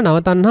තියෙනවා නව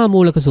තණ්හා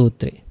මූලක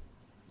සූත්‍රේ.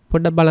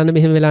 පොඩ්ඩක් බලන්න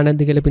මෙහෙම වෙලා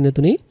නැද්ද කියලා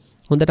පින්නතුනි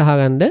හොඳට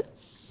අහගන්න.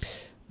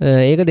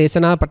 ඒක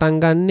දේශනා පටන්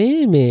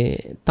ගන්නේ මේ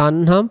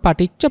තණ්හම්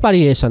පටිච්ච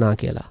පරියේෂණා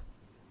කියලා.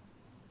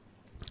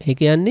 ඒ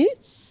කියන්නේ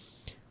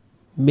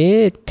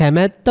මේ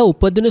කැමැත්ත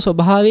උපදින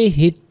ස්වභාවයේ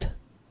හිත්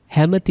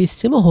හැම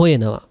තිස්සෙම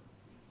හොයනවා.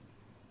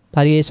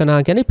 පරියේෂණා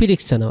කියන්නේ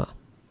පිරික්සනවා.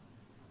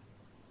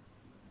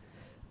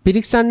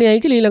 පිරික්සන්නේ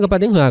ඇයි කියලා ඊළඟ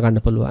පදෙන් හොයා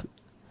ගන්න පුළුවන්.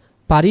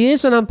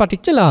 පරියේෂණම්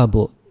පටිච්ච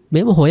ලාභෝ.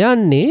 මෙම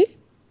හොයන්නේ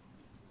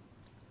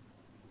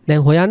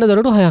දැන් හොයන්න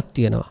දොරටු හයක්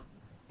තියෙනවා.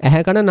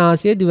 ඇහැ, කන,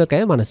 නාසය,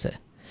 දිවකය, මනස.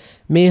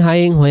 මේ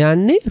හයෙන්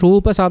හොයන්නේ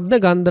රූප, ශබ්ද,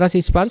 ගන්ධ, රස,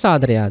 ස්පර්ශ,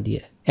 ආදරය ආදිය.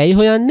 ඇයි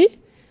හොයන්නේ?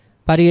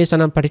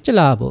 පරියේෂණම් පටිච්ච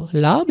ලාභෝ.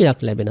 ලාභයක්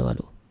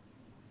ලැබෙනවලු.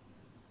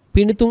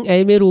 පිනිතුන්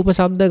ඇයි මේ රූප,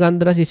 ශබ්ද,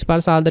 ගන්ධ, රස,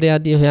 ස්පර්ශ, ආදරය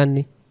ආදී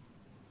හොයන්නේ?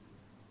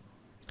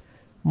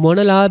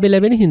 මොන ලාභෙ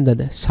ලැබෙන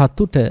හින්දාද?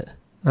 සතුට.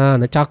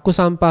 චක්කු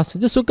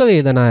සම්පස්සජ සුඛ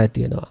වේදනා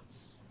ඇති වෙනවා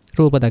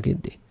රූප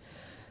දකිද්දී.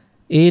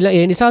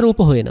 ඒ නිසා රූප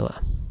හොයනවා.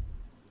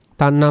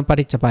 තණ්හා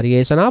පටිච්ච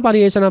පරියේෂණා,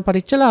 පරියේෂණා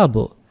පටිච්ච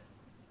ලාභෝ.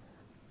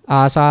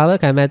 ආසාව,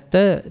 කැමැත්ත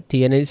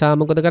තියෙන නිසා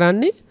මොකද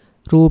කරන්නේ?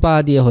 රූප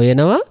ආදී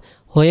හොයනවා.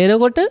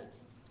 හොයනකොට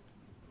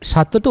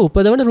සතුට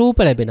උපදවන රූප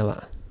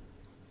ලැබෙනවා.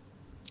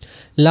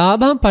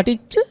 ලාභම්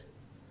පටිච්ච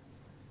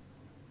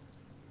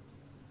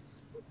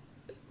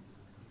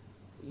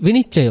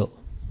විනිශ්චයෝ.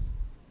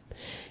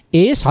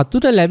 ඒ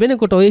සතුට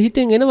ලැබෙනකොට ඔය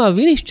හිතෙන් එනවා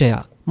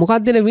විනිශ්චයක්.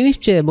 මොකක්ද දෙන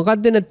විනිශ්චය?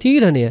 මොකක්ද දෙන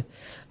තීරණය?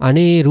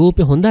 අනේ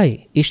රූපේ හොඳයි,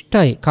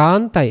 ඉෂ්ටයි,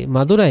 කාන්තයි,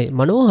 මధుරයි,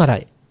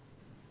 මනෝහරයි.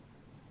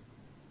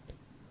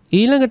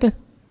 ඊළඟට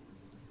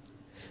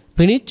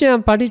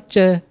විනිශ්චයම් පටිච්ච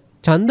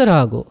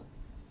චන්දරාගෝ.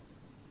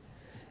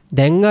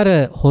 දැන් අර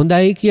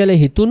හොඳයි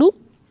කියලා හිතුණු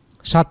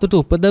සතුට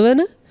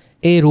උපදවන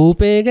ඒ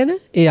රූපය ගැන,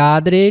 ඒ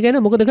ආදරය ගැන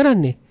මොකද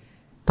කරන්නේ?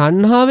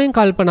 තණ්හාවෙන්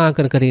කල්පනා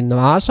කර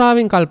ඉන්නවා,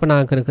 ආශාවෙන්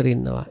කල්පනා කර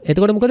ඉන්නවා.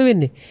 එතකොට මොකද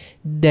වෙන්නේ?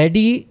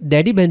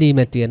 දැඩි බැඳීම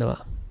ඇති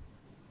වෙනවා.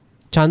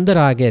 චන්ද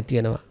රාගය ඇති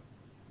වෙනවා.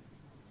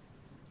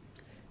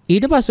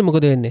 ඊට පස්සේ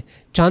මොකද වෙන්නේ?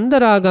 චන්ද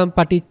රාගම්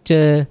පටිච්ච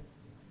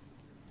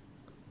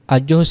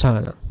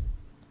අජ්ජෝසාන.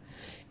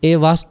 ඒ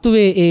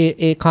වස්තුවේ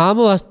ඒ කාම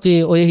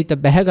වස්තුවේ ඔය හිත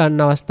බැහැ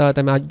ගන්න අවස්ථාව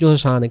තමයි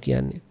අජ්ජෝසාන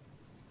කියන්නේ.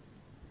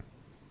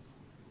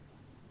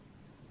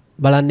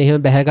 බලන්න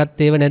එහෙම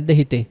බැහැගත් ඒව නැද්ද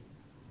හිතේ?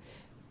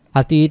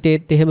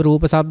 අතීතයේත් එහෙම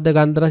රූප, ශබ්ද,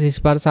 ගන්ධ, රස,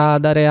 ස්පර්ශ,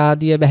 ආදරය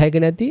ආදී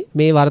බැහැගෙන නැති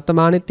මේ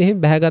වර්තමානෙත් එහෙම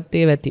බැහැගත්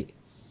ඒව ඇති.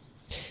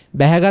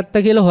 බැහැගත්ත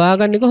කියලා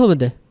හොයාගන්නේ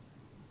කොහොමද?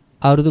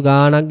 අවුරුදු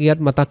ගාණක් ගියත්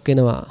මතක්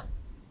වෙනවා.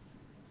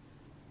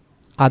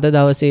 අද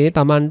දවසේ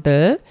Tamanට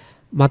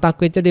මතක්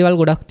වෙච්ච දේවල්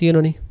ගොඩක්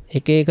තියෙනනේ.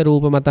 එක එක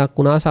රූප මතක්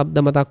වුණා, ශබ්ද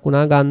මතක්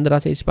වුණා, ගන්ධ,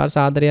 රස, ස්පර්ශ,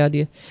 ආදරය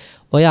ආදී.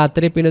 ඔය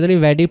අතරේ පිනදෙනි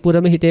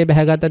වැඩිපුරම හිතේ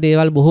බැහැගත්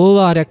දේවල් බොහෝ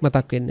වාරයක්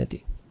මතක් වෙන්නේ නැති.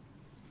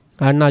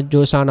 අන්න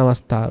අජ්ජෝසාන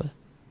අවස්ථාව.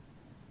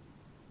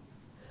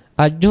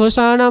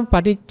 අජ්ජෝසානම්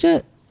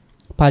පටිච්ච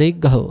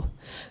පරිග්ගහෝ.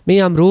 මේ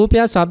යම්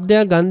රූපයක්,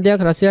 ශබ්දයක්, ගන්ධයක්,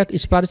 රසයක්,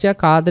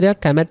 ස්පර්ශයක්, ආදරයක්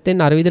කැමැත්තෙන්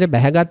අර විදිහට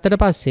බැහැගත්තට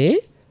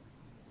පස්සේ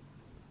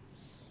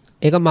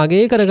ඒක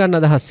මගේ කරගන්න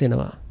අදහස්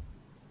වෙනවා.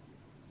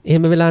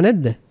 එහෙම වෙලා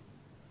නැද්ද?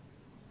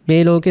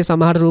 මේ ලෝකේ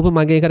සමහර රූප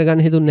මගේ කරගන්න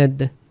හිතුන්නේ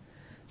නැද්ද?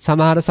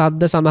 සමහර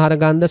ශබ්ද, සමහර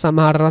ගන්ධ,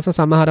 සමහර රස,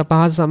 සමහර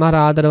පහස, සමහර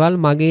ආදරවල්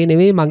මගේ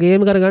නෙවෙයි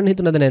මගේම කරගන්න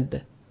හිතුණද නැද්ද?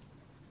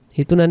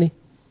 හිතුණනේ.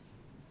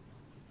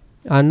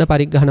 අන්න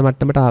පරිග්‍රහණ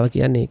මට්ටමට ආව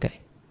කියන්නේ ඒකයි.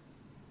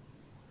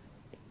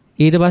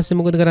 ඊට පස්සේ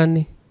මොකද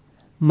කරන්නේ?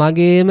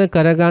 මගේම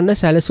කරගන්න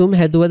සැලසුම්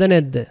හැදුවද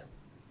නැද්ද?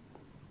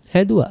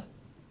 හැදුවා.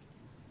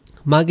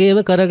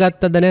 මගේම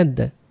කරගත්තද නැද්ද?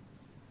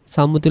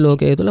 සම්මුති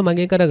ලෝකයේ තුල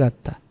මගේ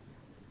කරගත්තා.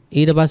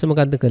 ඊට පස්සේ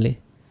මොකද්ද කළේ?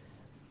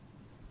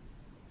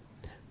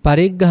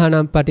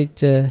 පරිග්‍රහණම්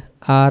පටිච්ච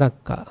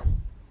ආරක්කා.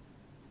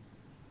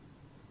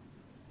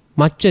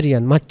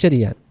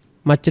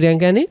 මච්චරියන්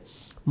කියන්නේ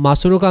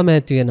මසුරුකම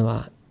ඇති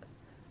වෙනවා.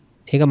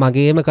 ඒක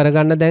මගේම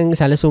කරගන්න දැන්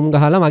සැලසුම්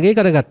ගහලා මගේ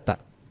කරගත්තා.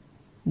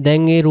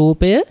 දැන් ඒ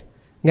රූපය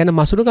ගැන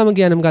මසුරුකම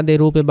කියන්නේ මොකද? ඒ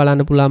රූපේ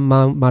බලන්න පුළුවන්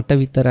මට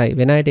විතරයි.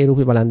 වෙන අයට ඒ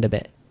රූපේ බලන්න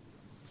බෑ.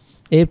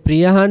 ඒ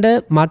ප්‍රිය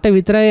හඬ මට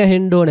විතරයි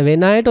ඇහෙන්න ඕනේ.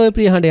 වෙන අයට ওই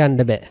ප්‍රිය හඬ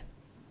යන්න බෑ.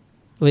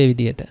 ওই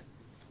විදියට.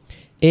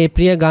 ඒ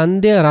ප්‍රිය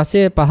ගන්ධය,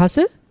 රසය, පහස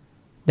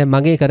දැන්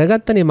මගේ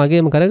කරගත්තනේ,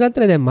 මගේම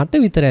කරගත්තනේ. දැන්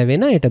මට විතරයි,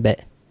 වෙන අයට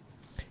බෑ.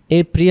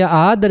 ඒ ප්‍රිය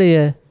ආදරය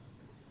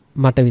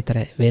මට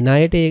විතරයි. වෙන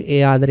අයට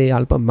ඒ ආදරේ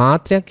අල්ප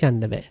මාත්‍රයක්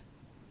යන්න බෑ.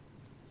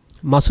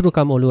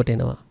 මසුරුකම ඔලුවට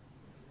එනවා.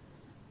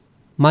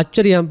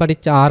 මච්චරියම්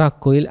පටිච්ච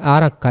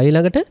ආරක්කයි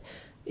ළඟට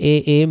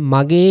ඒ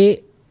මගේ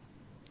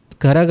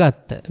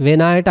කරගත්ත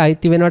වෙන අයට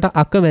අයිති වෙනවට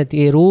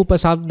අකමැති ඒ රූප,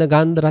 ශබ්ද,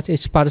 ගන්ධ, රස,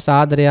 ස්පර්ශ,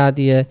 ආදරය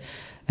ආදිය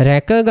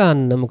රැක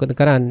ගන්න මොකද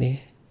කරන්නේ?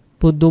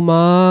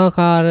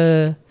 පුදුමාකාර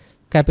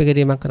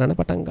කැපකිරීමක් කරන්න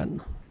පටන්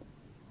ගන්නවා.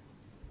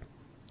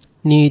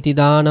 නීති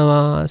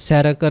දානවා,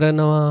 සැර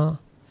කරනවා,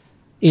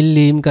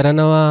 ඉල්ලීම්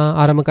කරනවා,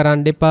 අරම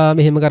කරන්න එපා,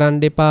 මෙහෙම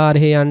කරන්න එපා,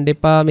 අරහෙ යන්න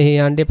එපා, මෙහෙ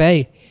යන්න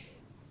එපායි.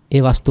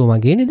 ඒ වස්තුව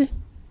මගේ නේද?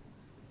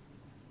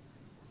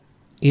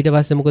 ඊට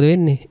පස්සේ මොකද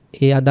වෙන්නේ?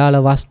 ඒ අදාළ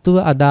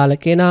වස්තුව, අදාළ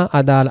කෙනා,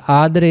 අදාළ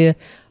ආදරය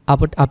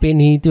අපේ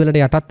නීති වලට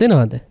යටත්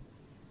වෙනවද?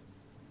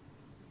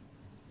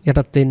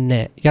 යටත්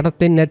වෙන්නේ නැහැ. යටත්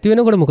වෙන්නේ නැති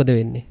වෙනකොට මොකද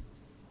වෙන්නේ?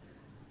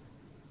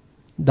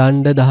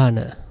 දණ්ඩ දාන,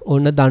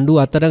 ඔන්න දඬු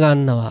අතර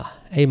ගන්නවා.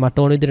 ඇයි? මට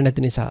ඕන විදිහට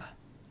නැති නිසා.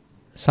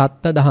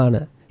 සත්ත්‍ය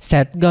දාන,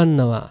 සැත්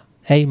ගන්නවා.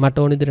 ඇයි? මට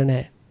ඕන විදිහට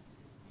නැහැ.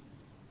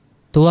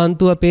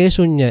 තුවන්තුව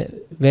පේශුඤ්ඤ,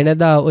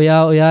 වෙනදා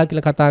ඔයා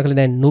කියලා කතා කරලා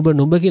දැන්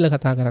නුඹ කියලා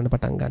කතා කරන්න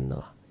පටන්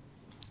ගන්නවා.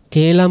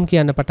 කේලම්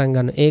කියන්න පටන්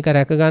ගන්නවා. ඒක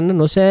රැක ගන්න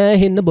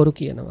නොසෑහෙන්න බොරු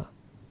කියනවා.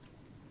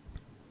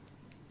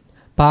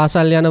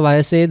 පාසල් යන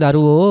වයසේ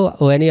දරුවෝ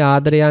ඔයනි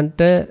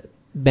ආදරයන්ට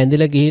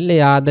බැඳිලා ගිහිල්ලා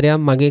ඒ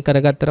ආදරයන් මගේ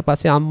කරගත්තට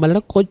පස්සේ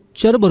අම්මලට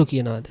කොච්චර බොරු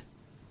කියනවද?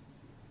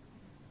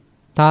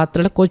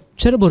 තාත්තලට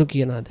කොච්චර බොරු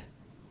කියනවද?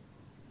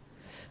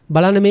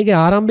 බලන්න මේකේ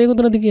ආරම්භය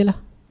කොතනද කියලා.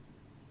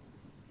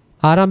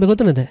 ආරම්භය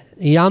කොතනද?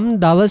 යම්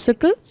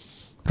දවසක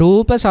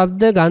රූප,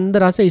 ශබ්ද,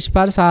 ගන්ධ, රස,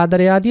 ස්පර්ශ,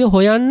 ආදරය ආදී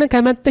හොයන්න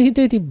කැමැත්ත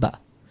හිතේ තිබ්බා.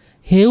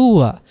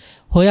 හෙව්වා.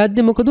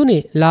 හොයද්දි මොකද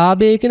උනේ?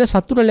 ලාභයේ කියන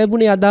සතුට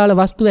ලැබුණේ අදාළ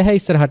වස්තුව ඇහැ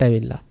ඉස්සරහට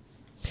ඇවිල්ලා.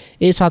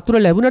 ඒ සතුට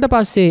ලැබුණට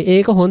පස්සේ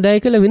ඒක හොඳයි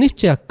කියලා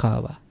විනිශ්චයක්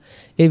ආවා.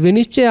 ඒ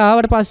විනිශ්චය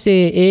ආවට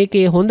පස්සේ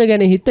ඒකේ හොඳ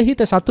ගැන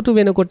හිත සතුටු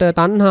වෙනකොට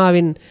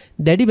තණ්හාවෙන්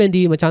දැඩි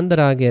බැඳීම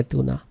චන්දරාගය ඇති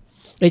වුණා.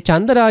 ඒ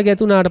චන්දරාගය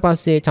ඇති වුණාට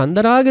පස්සේ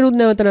චන්දරාගෙනුත්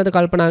නැවත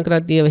කල්පනා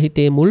කරද්දී ඒව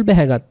හිතේ මුල්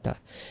බැහැගත්තා.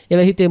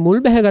 ඒව හිතේ මුල්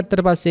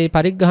බැහැගත්තට පස්සේ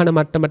පරිග්‍රහණ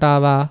මට්ටමට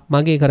ආවා.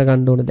 මගේ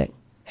කරගන්න ඕන දැන්.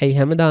 ඇයි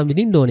හැමදාම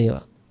විඳින්න ඕනේ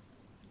ඒවා.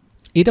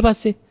 ඊට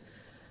පස්සේ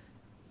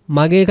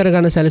මගේ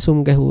කරගන්න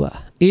සැලසුම් ගැහුවා.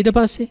 ඊට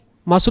පස්සේ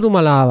මසුරු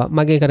මලාව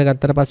මගේ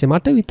කරගත්තට පස්සේ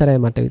මට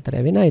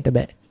විතරයි වෙන අයට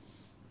බෑ.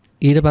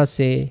 ඊට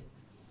පස්සේ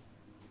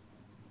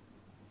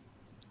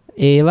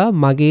ඒවා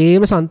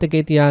මගේම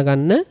සන්තකේ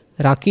තියාගන්න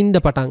රකින්න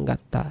පටන්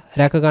ගත්තා.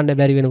 රැක ගන්න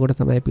බැරි වෙනකොට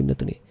තමයි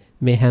පින්නතුනේ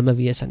මේ හැම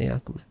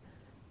ව්‍යසනයක්ම.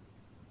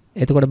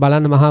 එතකොට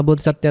බලන්න මහා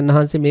බෝධිසත්වයන්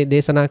වහන්සේ මේ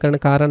දේශනා කරන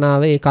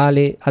කාරණාව ඒ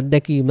කාලේ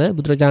අත්දැකීම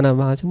බුදුරජාණන්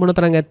වහන්සේ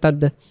මොනතරම්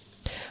ඇත්තක්ද?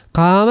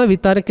 කාම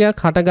විතර්කයක්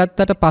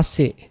හටගත්තට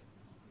පස්සේ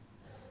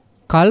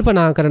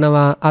කල්පනා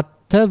කරනවා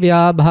අත්ථ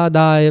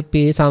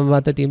ව්‍යාබාදායපි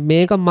සංවතති.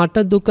 මේක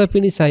මට දුක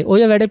පිණිසයි.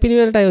 ඔය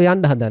වැඩපිළිවෙලටයි ඔය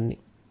යන්න හදන්නේ.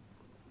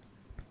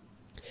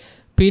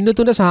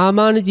 පින්නතුන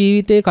සාමාන්‍ය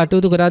ජීවිතේ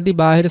කටයුතු කරද්දී,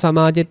 බාහිර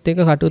සමාජෙත්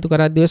එක්ක කටයුතු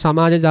කරද්දී, ඔය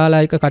සමාජ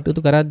ජාලායක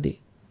කටයුතු කරද්දී,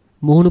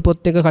 මුහුණු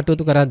පොත් එක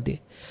කටයුතු කරද්දී,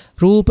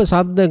 රූප,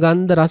 ශබ්ද,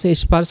 ගන්ධ, රස,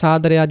 ස්පර්ශ,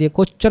 ආදරය ආදී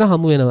කොච්චර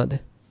හමු වෙනවද?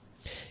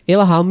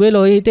 ඒවා හමු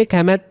වෙලා ඔය හිතේ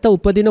කැමැත්ත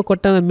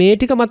උපදිනකොටම මේ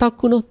ටික මතක්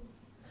වුණොත්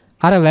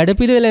අර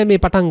වැඩපිළිවෙල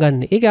මේ පටන්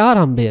ගන්න. ඒකේ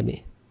ආරම්භය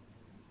මේ.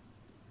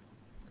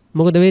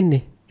 මොකද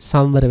වෙන්නේ?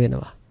 සංවර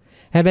වෙනවා.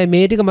 හැබැයි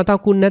මේ ටික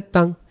මතක් වුනේ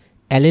නැත්නම්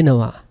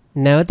ඇලෙනවා.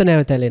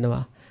 නැවත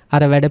ඇලෙනවා.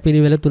 අර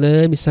වැඩපිළිවෙල තුල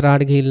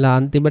මිස්සරාට ගිහිල්ලා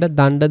අන්තිමට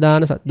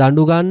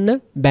දඬු ගන්න,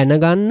 බැන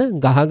ගන්න,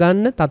 ගහ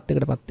ගන්න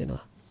තත්යකටපත්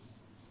වෙනවා.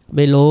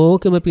 මේ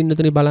ලෝකෙම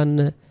පින්නතුනි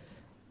බලන්න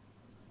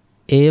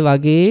ඒ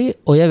වගේ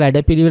ඔය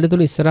වැඩපිළිවෙල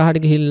තුල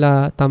ඉස්සරහට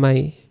ගිහිල්ලා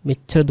තමයි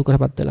මෙච්චර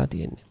දුකටපත් වෙලා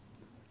තියෙන්නේ.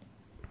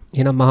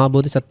 එහෙනම් මහා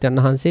බෝධිසත්වයන්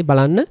වහන්සේ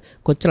බලන්න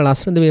කොච්චර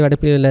ලස්සනද මේ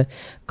වැඩපිළිවෙල.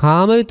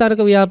 කාම විතරක,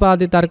 ව්‍යාපාද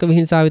විතරක,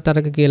 විහිංසා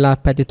විතරක කියලා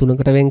පැති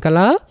තුනකට වෙන්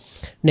කළා.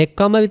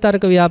 නෙක්ඛම්ම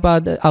විතරක,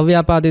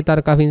 අව්‍යාපාද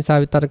විතරක, අහිංසා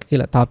විතරක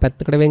කියලා තව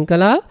පැත්තකට වෙන්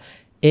කළා.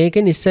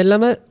 ඒකෙන්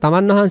ඉස්සෙල්ලම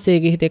තමන්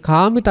වහන්සේගේ හිතේ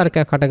කාම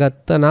විතරකයක්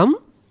හටගත්තා නම්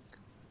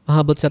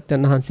මහා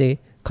බෝධිසත්වයන් වහන්සේ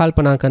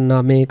කල්පනා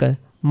කරනවා මේක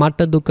මට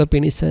දුක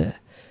පිණිස.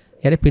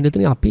 යාර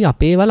පින්නතුනි අපි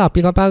අපේ වල අපි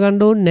කපා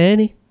ගන්න ඕනේ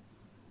නෑනේ.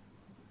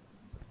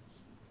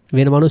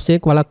 වෙන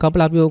මිනිස්සෙක් වලක්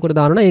කපලා අපි ඕකට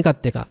දානවා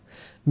ඒකත් එක.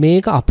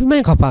 මේක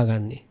අපිමයි කපා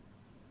ගන්නෙ.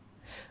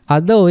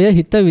 අද ඔය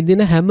හිත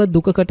විඳින හැම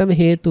දුකකටම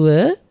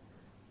හේතුව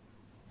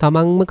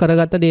තමන්ම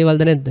කරගත්ත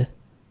දේවල්ද නැද්ද?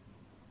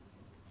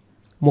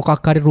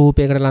 මොකක් හරි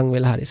රූපයකට ලං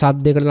වෙලා හරි,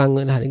 ශබ්දයකට ලං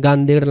වෙලා හරි,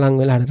 ගන්ධයකට ලං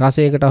වෙලා හරි,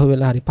 රසයකට අහු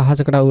වෙලා හරි,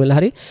 පහසකට අහු වෙලා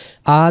හරි,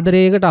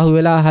 ආදරයකට අහු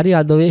වෙලා හරි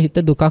අද ඔය හිත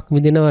දුකක්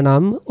විඳිනව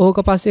නම් ඕක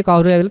පස්සේ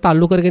කවුරු ඇවිල්ලා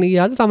තල්ලු කරගෙන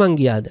ගියාද? තමන්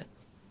ගියාද?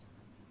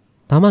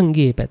 තමන්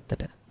ගියේ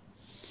පැත්තට.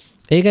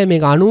 ඒකයි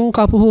මේක අනුන්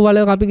කපුහු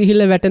වලක අපි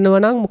ගිහිල්ලා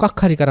වැටෙනවා නම් මොකක්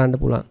හරි කරන්න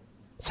පුළුවන්.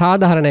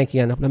 සාධාරණයි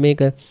කියන්න පුළුවන්.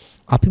 මේක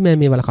අපි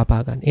මේ වල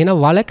කපා ගන්න. එහෙනම්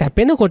වල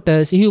කැපෙනකොට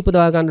සිහි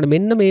උපදවා ගන්නකොට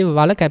මෙන්න මේ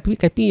වල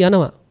කැපි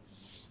යනවා.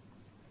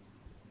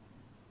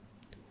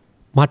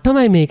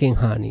 මටමයි මේකෙන්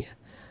හානිය.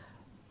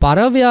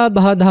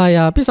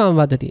 පරව්‍යාබාධායාපි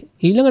සංවදති.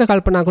 ඊළඟට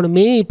කල්පනා කරන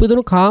මේ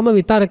ඉපදුණු කාම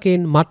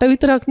විතරකෙන් මට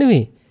විතරක්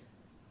නෙවෙයි.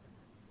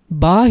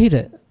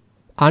 බාහිර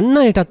අන්න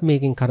අයටත්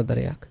මේකෙන්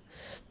කරදරයක්.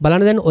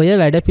 බලන්න දැන් ඔය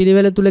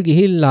වැඩපිළිවෙල තුල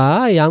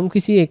ගිහිල්ලා යම්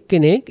කිසි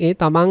එක්කෙනෙක් ඒ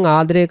තමන්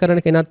ආදරය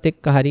කරන කෙනත්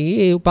එක්ක හරි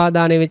ඒ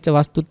උපාදානය වෙච්ච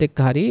වස්තුත් එක්ක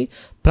හරි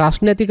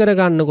ප්‍රශ්න ඇති කර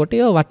ගන්නකොට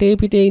ඒ වටේ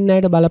පිටේ ඉන්න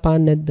අයට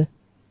බලපාන්නේ නැද්ද?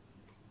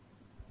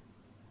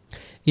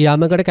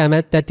 යමකට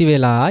කැමැත්ත ඇති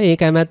වෙලා ඒ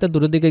කැමැත්ත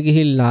දුරදිග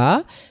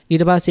ගිහිල්ලා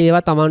ඊට පස්සේ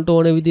ඒවා තමන්ට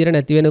ඕන විදිහට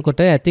නැති වෙනකොට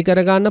ඇති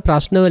කර ගන්න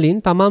ප්‍රශ්න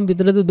වලින් තමන්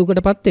විඳින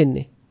දුකටපත්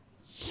වෙන්නේ.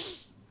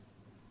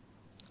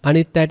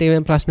 අනිත් ඇයට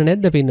ඒවෙන් ප්‍රශ්න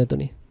නැද්ද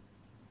පින්නතුනේ?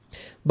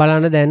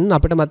 බලන්න දැන්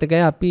අපිට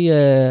මතකයි අපි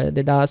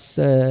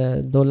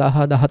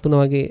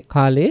 2012-13 වගේ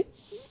කාලේ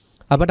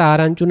අපට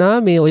ආරංචි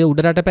වුණා මේ ඔය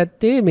උඩරට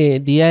පැත්තේ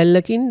මේ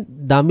දියැලකින්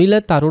දමිළ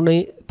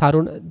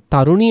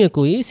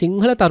තරුණියකුයි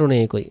සිංහල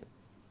තරුණයෙකුයි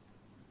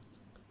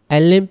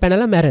ඇල්ලෙන්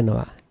පැනලා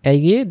මැරෙනවා.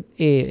 ඇයි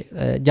ඒ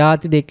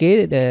ಜಾති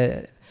දෙකේ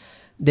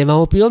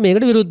දෙමව්පියෝ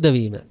මේකට විරුද්ධ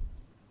වීම.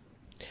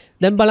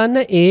 දැන් බලන්න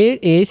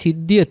ඒ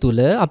සිද්ධිය තුල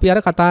අපි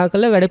අර කතා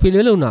කළ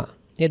වැඩපිළිවෙල වුණා.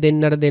 ඒ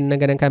දෙන්නට දෙන්න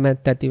ගැන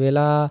කැමැත්ත ඇති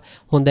වෙලා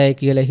හොඳයි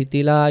කියලා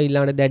හිතිලා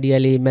ඊළඟට දැඩි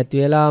ඇලීම්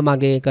ඇති වෙලා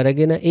මගේ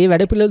කරගෙන ඒ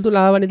වැඩපිළිවෙල තුල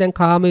ආවනේ දැන්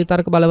කාම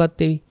විතරක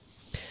බලවත් වෙවි.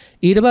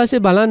 ඊට පස්සේ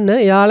බලන්න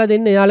එයාලා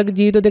දෙන්න එයාලගේ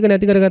ජීවිත දෙක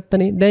නැති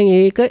කරගත්තනේ. දැන්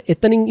ඒක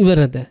එතනින්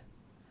ඉවරද?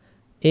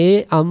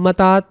 ඒ අම්මා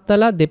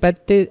තාත්තලා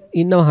දෙපැත්තේ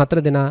ඉන්නව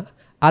 4 දෙනා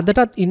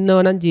අදටත්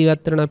ඉන්නවනම්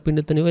ජීවත් වෙනවා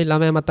පින්නතුනේ. ඔය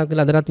ළමයා මතක්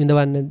වෙලා අදටත්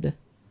විඳවන්නේ නැද්ද?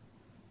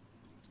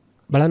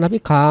 බලන්න අපි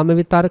කාම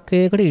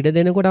විතර්කයකට ඉඩ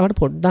දෙනකොට අපට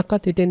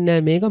පොඩ්ඩක්වත් හිතෙන්නේ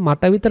නැහැ මේක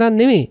මට විතරක්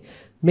නෙමෙයි.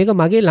 මේක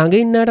මගේ ළඟ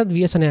ඉන්න අයටත්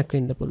ව්‍යසනයක්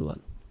වෙන්න පුළුවන්.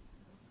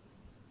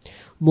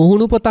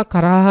 මුහුණු පොතක්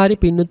කරා හරි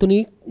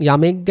පින්නතුනි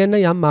යමෙක් ගැන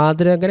යම්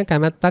ආදරයක් ගැන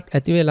කැමැත්තක්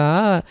ඇති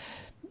වෙලා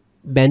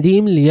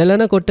බැඳීම්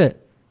ලියලනකොට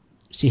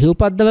සිහි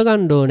උපද්දව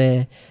ගන්න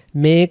ඕනේ.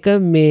 මේක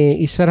මේ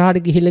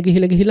ඉස්සරහට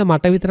ගිහිල්ලා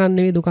මට විතරක්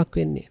නෙවෙයි දුකක්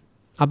වෙන්නේ.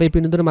 අපේ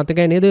පින්නතුර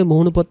මතකයි නේද ඔය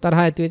මුහුණු පොත්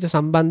තරහා ඇති වෙච්ච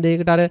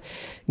සම්බන්ධයකට අර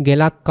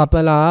ගෙලක්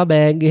කපලා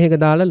බෑග් එකක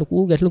දාලා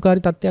ලොකු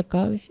ගැටලුකාරී තත්ත්වයක්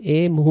ආවේ.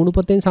 ඒ මුහුණු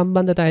පොතෙන්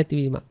සම්බන්ධතා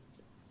ඇතිවීම.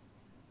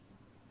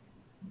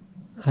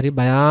 හරි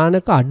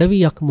භයානක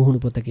අඩවියක් මුහුණු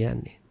පොත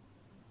කියන්නේ.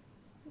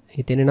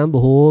 හිතෙන්නේ නම්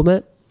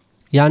බොහෝම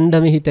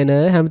යන්නම හිතෙන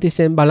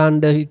හැමතිස්සෙම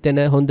බලන්න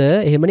හිතෙන හොඳ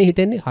එහෙමනේ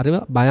හිතෙන්නේ. හරි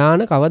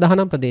භයානක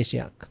අවදානම්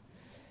ප්‍රදේශයක්.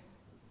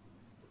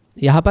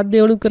 යහපත්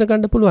දේවලුත්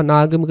කරගන්න පුළුවන්.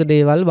 ආගමික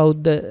දේවල්,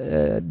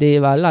 බෞද්ධ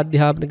දේවල්,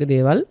 අධ්‍යාපනික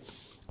දේවල්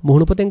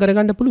මුහුණු පොතෙන්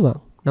කරගන්න පුළුවන්.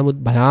 නමුත්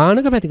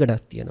භයානක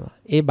පැතිකඩක් තියෙනවා.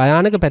 ඒ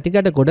භයානක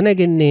පැතිකඩ ගොඩ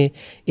නැගෙන්නේ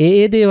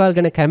ඒ දේවල්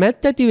ගැන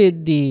කැමැත්ත ඇති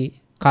වෙද්දී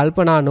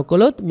කල්පනා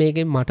නොකළොත්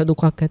මේකෙන් මට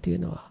දුකක් ඇති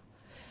වෙනවා.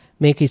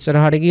 මේක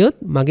ඉස්සරහට ගියොත්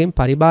මගෙන්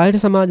පරිබාහිර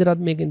සමාජරත්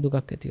මේකෙන් දුකක්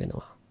ඇති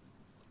වෙනවා.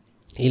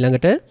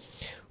 ඊළඟට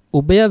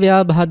උභය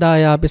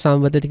ව්‍යාබාධායාපි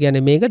සංවදති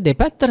කියන්නේ මේක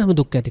දෙපැත්තරම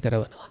දුක් ඇති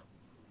කරනවා.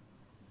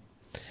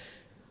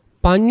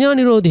 පඤ්ඤා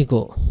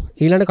නිරෝධිකෝ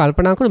ඊළඟ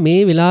කල්පනා කරන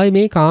මේ වෙලාවේ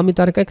මේ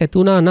කාමිතරකයක් ඇති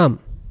වුණා නම්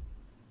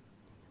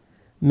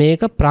මේක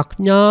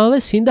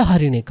ප්‍රඥාව සිඳ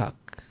හරින එකක්.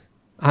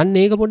 අන්න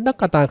ඒක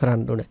පොඩ්ඩක් කතා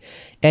කරන්න ඕනේ.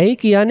 ඇයි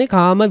කියන්නේ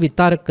කාම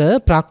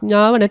විතර්ක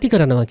ප්‍රඥාව නැති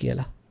කරනවා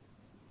කියලා.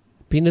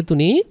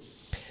 පින්නතුනි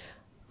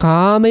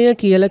කාමය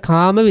කියලා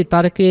කාම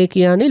විතර්කය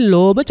කියන්නේ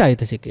ලෝභ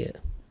චෛතසිකය.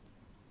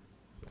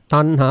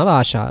 තණ්හාව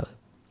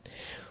ආශාව.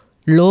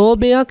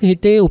 ලෝභයක්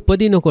හිතේ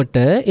උපදිනකොට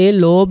ඒ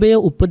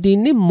ලෝභය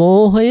උපදින්නේ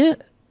මෝහය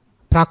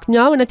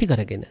ප්‍රඥාව නැති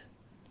කරගෙන.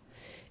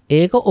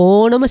 ඒක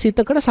ඕනම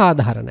සිතකට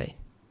සාධාරණයි.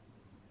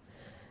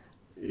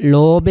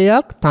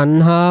 ලෝභයක්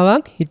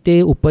තණ්හාවක්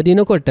හිතේ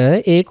උපදිනකොට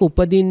ඒක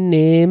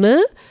උපදින්නේම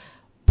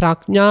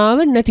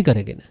ප්‍රඥාව නැති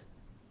කරගෙන.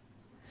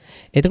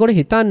 එතකොට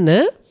හිතන්න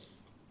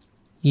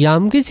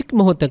යම් කිසි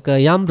මොහොතක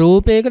යම්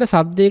රූපයකට,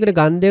 ශබ්දයකට,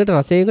 ගන්ධයකට,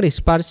 රසයකට,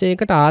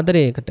 ස්පර්ශයකට,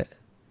 ආදරයකට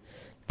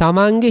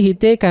තමන්ගේ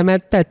හිතේ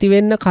කැමැත්ත ඇති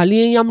වෙන්න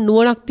කලින් යම්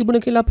නුවණක් තිබුණ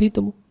කියලා අපි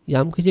හිතමු.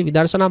 යම් කිසි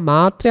විදර්ශනා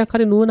මාත්‍රයක්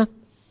හරි නුවණක්.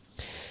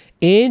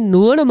 ඒ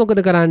නුවණ මොකද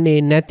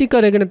කරන්නේ? නැති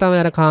කරගෙන තමයි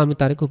අර කාම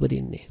විතරක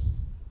උපදින්නේ.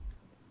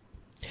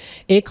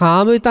 ඒ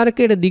කාම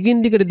විතරකයට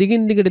දිගින්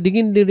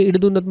දිගට ඉඩ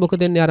දුන්නොත් මොකද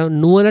වෙන්නේ? අර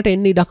නුවණට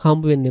එන්න ඉඩක්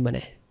හම්බ වෙන්නේම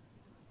නැහැ.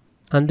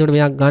 අන්තිමට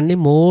මෙයක් ගන්නෙ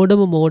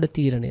මෝඩ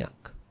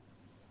තීරණයක්.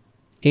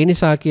 ඒ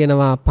නිසා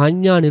කියනවා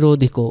පඤ්ඤා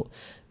නිරෝධිකෝ.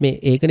 මේ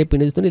ඒකනේ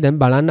පිණිසුතුනේ දැන්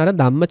බලන්න අර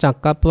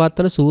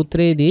ධම්මචක්කප්පවත්තන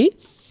සූත්‍රයේදී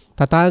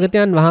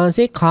තථාගතයන්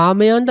වහන්සේ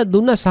කාමයන්ට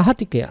දුන්න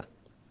සහතිකයක්.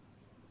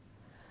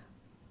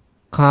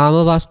 කාම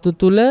වස්තු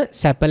තුල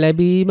සැප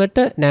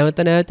ලැබීමට නැවත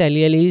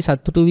ඇලි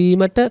සතුටු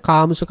වීමට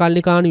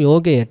කාමසුකල්ලිකාණු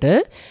යෝගයට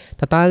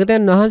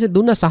තථාගතයන් වහන්සේ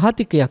දුන්න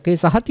සහතිකයක්. ඒ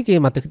සහතිකේ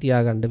මතක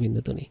තියාගන්න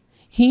බින්නතුනි.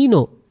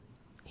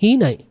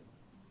 හීනයි.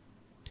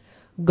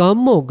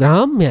 ගම්මෝ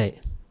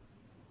ග්‍රාම්‍යයි.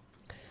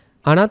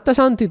 අනත්ත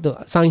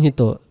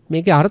සංහිතෝ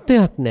මේකේ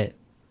අර්ථයක් නැහැ.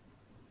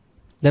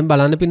 දැන්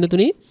බලන්න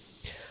පින්නතුනි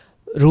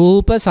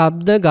රූප,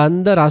 ශබ්ද,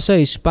 ගන්ධ, රස,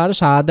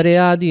 ස්පර්ශ, ආදරය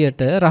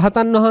ආදියට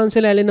රහතන්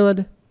වහන්සේලා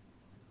ඇලෙනවද?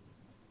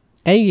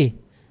 ඇයි?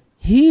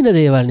 හීන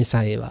දේවල්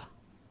නිසා ඒවා.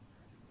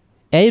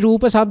 ඇයි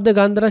රූප, ශබ්ද,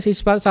 ගන්ධ, රස,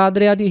 ස්පර්ශ,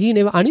 ආදරය ආදී හීන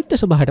ඒවා අනිත්‍ය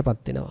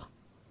ස්වභාවයටපත් වෙනවා.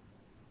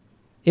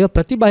 ඒවා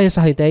ප්‍රතිබය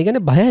සහිතයි. ඒ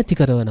කියන්නේ බය ඇති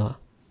කරනවා.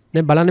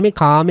 දැන් බලන්න මේ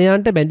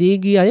කාමයන්ට බැඳී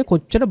ගිය අය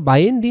කොච්චර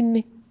බයෙන්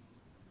දින්නේ.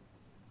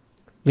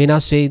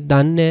 වෙනස් වෙයිද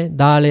දන්නේ නැහැ.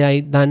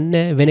 දාලයයිද දන්නේ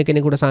නැහැ. වෙන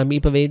කෙනෙකුට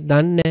සමීප වෙයිද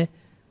දන්නේ නැහැ.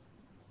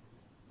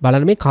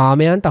 බලන්න මේ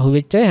කාමයන්ට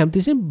අහුවෙච්ච අය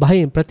හැමතිස්සෙම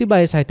භයෙන්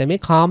ප්‍රතිභය සහිත මේ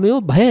කාමයෝ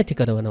භය ඇති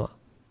කරනවා.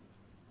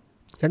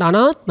 ඒකට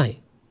අනාත්මයි.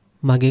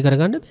 මගේ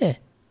කරගන්න බෑ.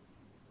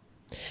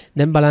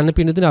 දැන් බලන්න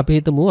පින්නතුනේ අපි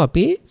හිතමු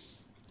අපි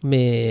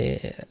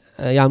මේ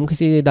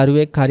යම්කිසි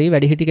දරුවෙක් හරි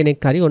වැඩිහිටි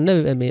කෙනෙක් හරි ඔන්න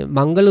මේ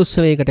මංගල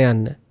උත්සවයකට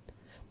යන්න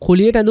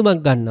කුලියට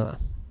ඇඳුමක් ගන්නවා.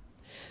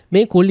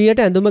 මේ කුලියට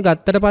ඇඳුම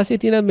ගත්තට පස්සේ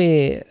තියෙන මේ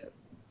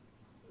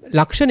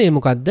ලක්ෂණය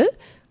මොකද්ද?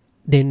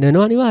 දෙන්න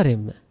වෙනවා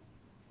අනිවාර්යයෙන්ම.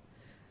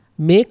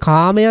 මේ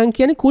කාමයන්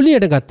කියන්නේ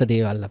කුලියට ගත්ත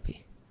දේවල් අපි.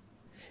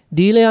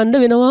 දීලා යන්න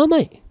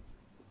වෙනවාමයි.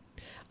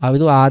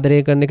 අවිදු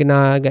ආදරය කරන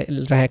කෙනා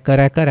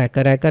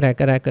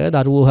රැක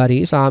දරුවෝ හරි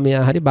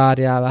සාමියා හරි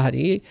භාර්යාව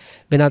හරි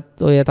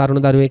වෙනත් ඔය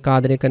තරුණ දරුවෙක්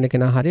ආදරය කරන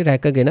කෙනා හරි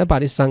රැකගෙන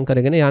පරිස්සම්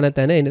කරගෙන යන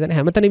තැන එන තැන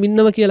හැමතැනම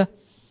ඉන්නවා කියලා.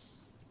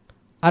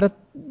 අර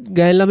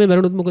ගෑන් ළමයි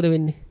මරුණොත් මොකද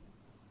වෙන්නේ?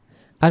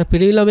 අර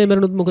පිරිමි ළමයි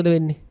මරුණොත් මොකද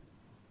වෙන්නේ?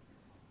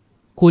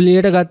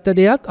 කුලියට ගත්ත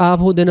දෙයක්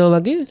ආපහු දෙනවා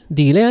වගේ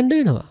දීලා යන්න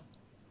වෙනවා.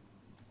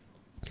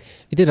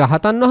 ඉතින්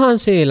රහතන්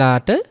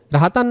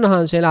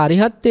වහන්සේලා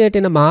අරිහත්ත්වයට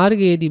එන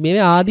මාර්ගයේදී මේ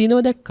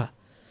ආදීනව දැක්කා.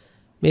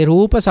 මේ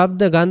රූප,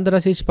 ශබ්ද, ගන්ධ,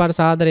 රස, ස්පර්ශ,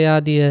 ආදරය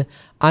ආදී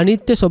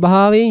අනිත්‍ය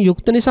ස්වභාවයෙන්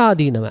යුක්ත නිසා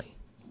ආදීනවයි.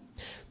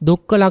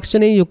 දුක්ඛ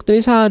ලක්ෂණයෙන් යුක්ත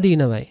නිසා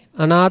ආදීනවයි.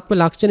 අනාත්ම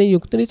ලක්ෂණයෙන්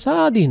යුක්ත නිසා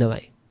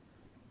ආදීනවයි.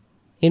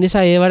 ඒ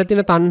නිසා ඒවට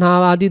තියෙන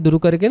තණ්හාව ආදී දුරු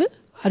කරගෙන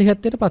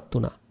අරිහත්ත්වයටපත්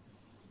වුණා.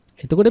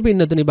 එතකොට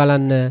පින්නතුනි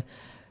බලන්න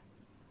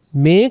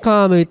මේ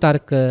කාම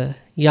විතර්ක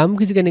යම්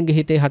කිසි කෙනෙකුගේ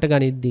හිතේ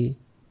හටගනිද්දී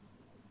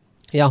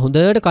එයා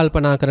හොඳට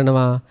කල්පනා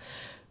කරනවා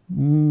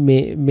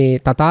මේ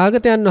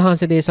තථාගතයන්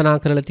වහන්සේ දේශනා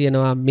කරලා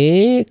තියෙනවා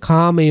මේ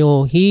කාමයෝ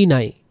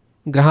හීනයි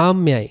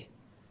ග්‍රාම්‍යයි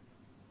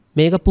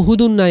මේක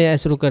පුහුදුන් අය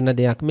ඇසුරු කරන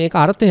දෙයක් මේක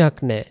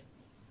අර්ථයක් නැහැ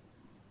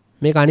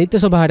මේක අනිත්‍ය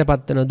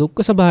ස්වභාවයටපත් වෙනවා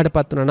දුක්ඛ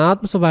ස්වභාවයටපත් වෙනවා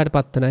අනාත්ම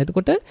ස්වභාවයටපත් වෙනවා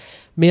එතකොට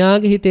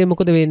මෙයාගේ හිතේ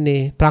මොකද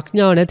වෙන්නේ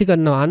ප්‍රඥාව නැති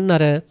කරනවා අන්න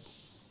අර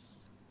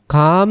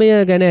කාමය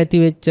ගැන ඇති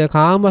වෙච්ච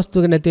කාම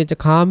වස්තු ගැන ඇති වෙච්ච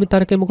කාම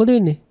විතරකේ මොකද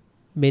වෙන්නේ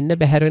මෙන්න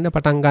බැහැර වෙන්න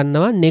පටන්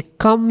ගන්නවා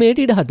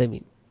නෙක්ඛම්මයට ඉඩ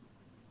හදමින්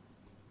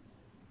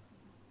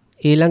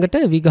ඊළඟට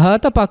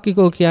විඝාත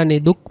පක්ඛිකෝ කියන්නේ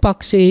දුක්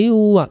පක්ෂයේ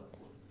වූවක්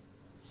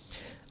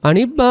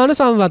අනිබ්බාන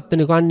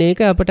සංවත්තනිකෝ අන්න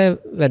ඒක අපට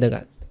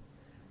වැදගත්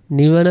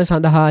නිවන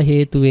සඳහා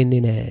හේතු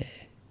වෙන්නේ නැහැ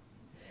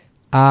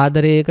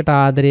ආදරයකට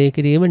ආදරය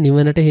කිරීම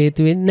නිවනට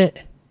හේතු වෙන්නේ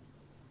නැහැ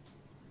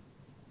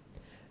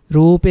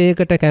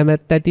රූපයකට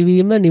කැමැත්ත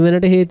ඇතිවීම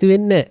නිවනට හේතු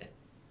වෙන්නේ නැහැ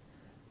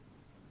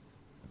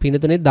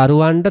පිනතුනේ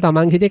දරුවන්ට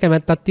තමන්ගේ හිතේ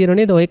කැමැත්තක් තියෙනව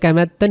නේද ඔය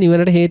කැමැත්ත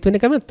නිවනට හේතු වෙන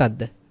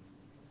කැමැත්තක්ද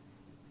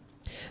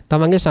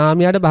තමන්ගේ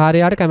සාමියාට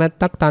භාර්යාවට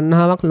කැමැත්තක්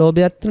තණ්හාවක්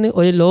ලෝභයක් තියෙනනේ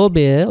ඔය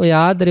ලෝභය ඔය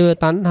ආදරය ඔය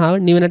තණ්හාව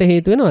නිවනට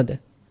හේතු වෙනවද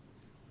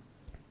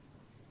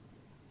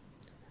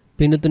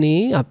පිනතුනි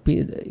අපි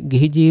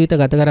ගිහි ජීවිත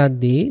ගත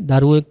කරද්දී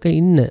දරුවෝ එක්ක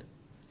ඉන්න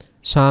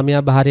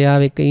සාමියා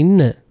භාර්යාව එක්ක ඉන්න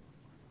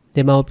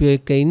දෙමව්පියෝ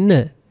එක්ක ඉන්න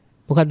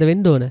මොකද්ද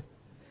වෙන්න ඕන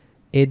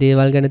ඒ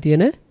දේවල් ගැන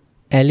තියෙන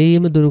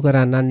ඇලීම දුරු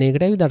කරන්න අන්න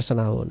ඒකටයි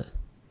විදර්ශනාව ඕන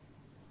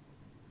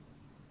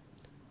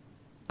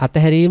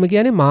අතහැරීම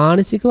කියන්නේ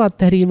මානසිකව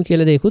අතහැරීම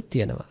කියලා දෙයක්ත්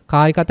තියෙනවා.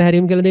 කායික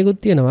අතහැරීම කියලා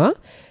දෙයක්ත් තියෙනවා.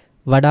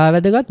 වඩා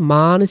වැදගත්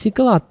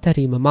මානසිකව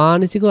අතහැරීම.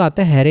 මානසිකව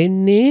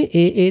අතහැරෙන්නේ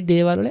ඒ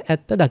දේවල් වල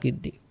ඇත්ත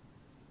දකිද්දී.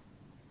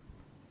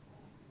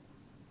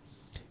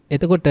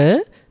 එතකොට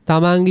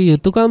තමන්ගේ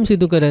යුතුයකම්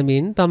සිදු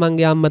කරමින්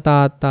තමන්ගේ අම්මා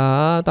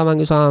තාත්තා,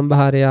 තමන්ගේ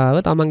සාම්භාර්යාව,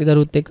 තමන්ගේ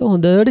දරුවොත් එක්ක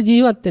හොඳට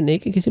ජීවත් වෙන්න.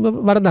 ඒක කිසිම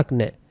වරදක්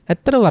නැහැ.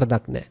 ඇත්තටම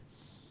වරදක් නැහැ.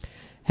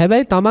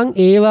 හැබැයි තමන්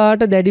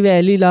ඒවාට දැඩිව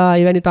ඇලිලා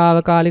එවැනි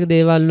తాවකාලික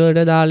දේවල්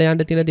වලට දාලා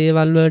යන්න තියෙන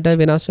දේවල් වලට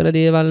වෙනස් වෙන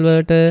දේවල්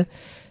වලට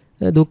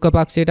දුක්ඛ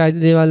පක්ෂයට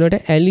අයිති දේවල් වලට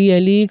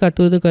ඇලි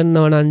කටයුතු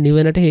කරනවා නම්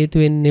නිවනට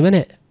හේතු වෙන්නේම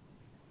නැහැ.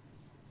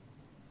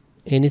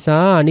 ඒ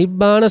නිසා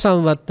අනිබ්බාන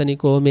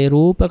සංවත්තනිකෝ මේ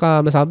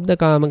රූපකාම,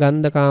 ශබ්දකාම,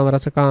 ගන්ධකාම,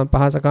 රසකාම,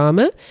 පහසකාම,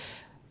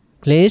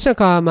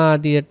 ක්ලේශකාම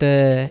ආදියට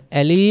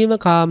ඇලීම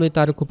කාම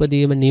විතරක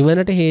උපදීම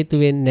නිවනට හේතු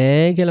වෙන්නේ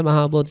නැහැ කියලා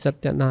මහා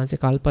බෝධිසත්වයන් වහන්සේ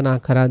කල්පනා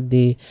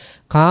කරද්දී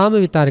කාම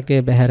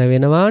විතරකයේ බැහැර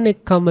වෙනවා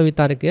නෙක්ඛම්ම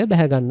විතරකය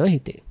බැහැ ගන්නවා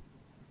හිතේ.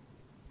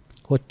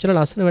 කොච්චර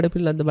ලස්සන වැඩ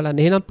පිළිලද්ද බලන්න.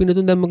 එහෙනම්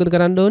පිනුතුන් දැන් මොකද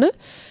කරන්න ඕන?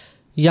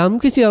 යම්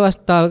කිසි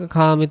අවස්ථාවක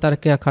කාම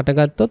විතරකයක්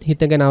හටගත්තොත්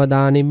හිත ගැන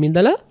අවධානයෙන්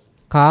ඉඳලා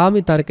කාම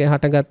විතරකය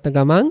හටගත්ත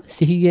ගමන්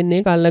සිහියෙන්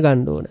ඒක අල්ල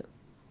ගන්න ඕන.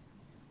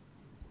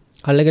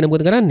 අල්ලගෙන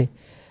මොකද කරන්නේ?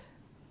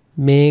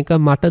 මේක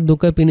මට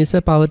දුක පිණිස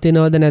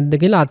පවතිනවද නැද්ද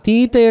කියලා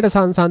අතීතයට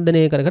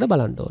සංසන්දනය කර කර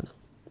බලන්න ඕන.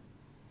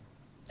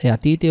 ඒ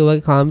අතීතයේ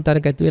වගේ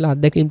කාමිතරක ඇති වෙලා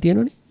අත්දැකීම්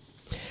තියෙනවනේ.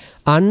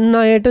 අන්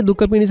අයට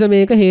දුක පිණිස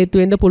මේක හේතු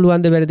වෙන්න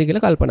පුළුවන්ද බැරිද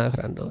කියලා කල්පනා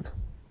කරන්න ඕන.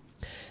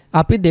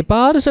 අපි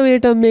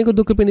දෙපාර්ශවයට මේක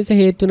දුක පිණිස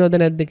හේතු වෙනවද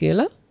නැද්ද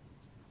කියලා.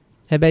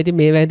 හැබැයි ඉතින්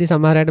මේ වැදී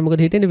සමහර අයට මොකද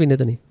හිතෙන්නේ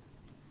පින්නතුනේ?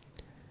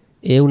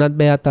 ඒ වුණත්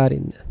බය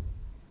අතාරින්න.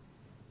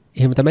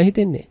 එහෙම තමයි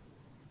හිතෙන්නේ.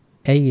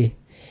 ඇයි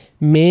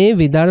මේ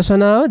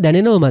විදර්ශනාව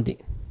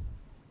දැනෙනවමදි?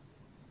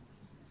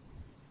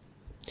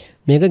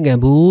 මේක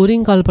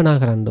ගැඹුරින් කල්පනා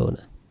කරන්න ඕන.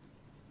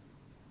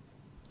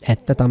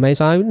 ඇත්ත තමයි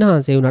ස්වාමීන්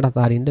වහන්සේ උනට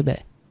අතාරින්න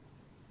බෑ.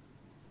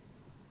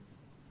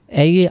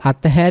 ඇයි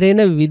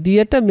අතහැරෙන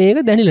විදියට මේක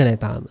දැනෙලා නැහැ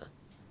තාම.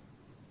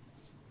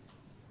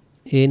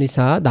 ඒ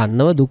නිසා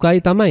දන්නව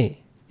දුකයි තමයි.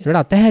 ඒනට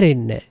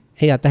අතහැරෙන්නේ නැහැ.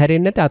 ඒ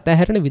අතහැරෙන්නේ නැති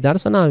අතහැරෙන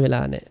විදර්ශනා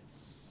වෙලා නැහැ.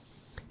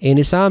 ඒ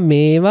නිසා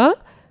මේවා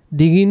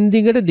දිගින්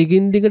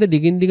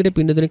දිගට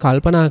පින්නතුනේ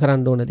කල්පනා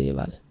කරන්න ඕන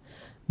දේවල්.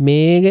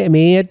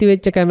 මේ ඇති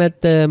වෙච්ච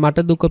කැමැත්ත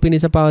මට දුක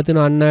පිණිස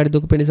පවතිනවා, අන් අයට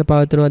දුක පිණිස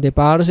පවතිනවා,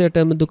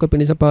 දෙපාර්ශ්වයටම දුක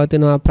පිණිස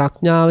පවතිනවා,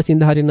 ප්‍රඥාව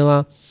සිඳ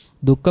හරිනවා,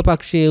 දුක්ඛ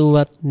පක්ෂයේ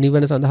වුවත්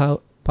නිවන සඳහා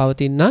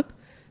පවතිනක්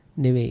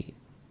නෙවෙයි.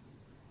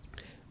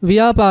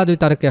 ව්‍යාපාද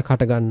විතර්කයක්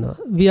හට ගන්නවා.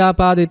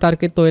 ව්‍යාපාද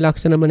විතර්කෙත් ওই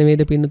ලක්ෂණම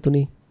නෙවෙයිද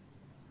පින්නතුනි?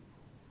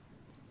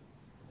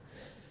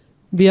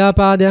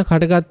 ව්‍යාපාදයක්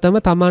හටගත්තම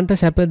Tamanට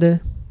සැපද?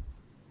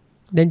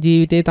 දැන්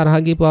ජීවිතේ තරහ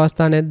ගියපු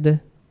අවස්ථා නැද්ද?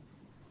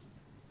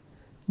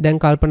 දැන්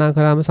කල්පනා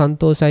කරාම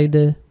සන්තෝෂයිද?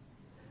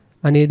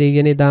 අනේ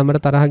දෙයියනේ දාමට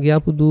තරහ ගියා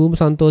පුදුම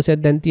සන්තෝෂයක්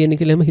දැන් තියෙන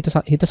කියලා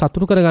හිත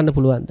සතුටු කරගන්න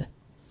පුළුවන්ද?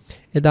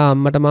 එදා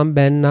අම්මට මම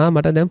බැන්නා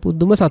මට දැන්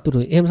පුදුම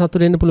සතුටුයි. එහෙම සතුටු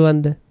වෙන්න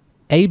පුළුවන්ද?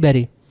 ඇයි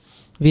බැරි?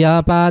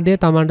 ව්‍යාපාදය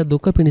Tamanට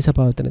දුක පිණිස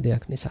පවතින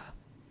දෙයක් නිසා.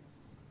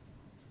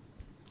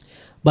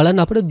 බලන්න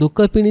අපිට දුක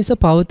පිණිස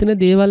පවතින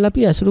දේවල්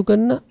අපි ඇසුරු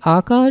කරන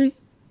ආකාරය.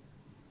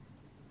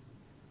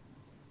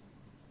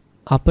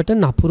 අපට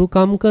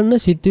නපුරුකම් කරන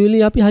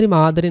සිතුවිලි අපි හරි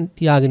ආදරෙන්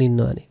තියාගෙන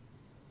ඉන්නවානේ.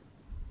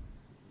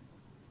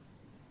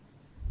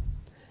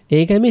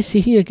 ඒකයි මේ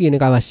සිහිය කියන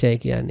එක අවශ්‍යයි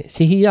කියන්නේ.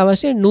 සිහිය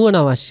අවශ්‍යයි, නුවණ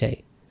අවශ්‍යයි.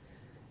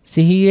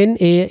 සිහියෙන්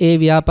ඒ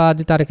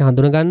ව්‍යාපාදිතරක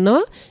හඳුන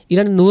ගන්නවා,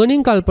 ඊළඟ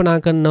නුවණින් කල්පනා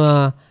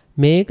කරනවා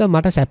මේක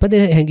මට සැප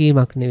දෙන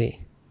හැඟීමක් නෙවෙයි.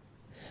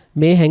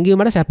 මේ හැඟීම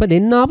මට සැප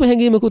දෙන්න ආපු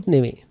හැඟීමකුත්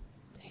නෙවෙයි.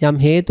 යම්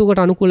හේතුවකට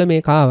අනුකූල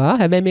මේක ආවා.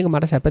 හැබැයි මේක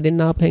මට සැප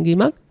දෙන්න ආපු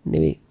හැඟීමක්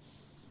නෙවෙයි.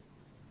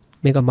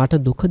 මේක මට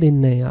දුක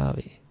දෙන්න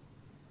ආවේ.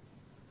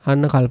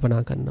 අන්න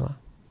කල්පනා කරනවා.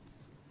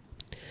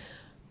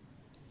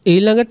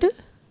 ඊළඟට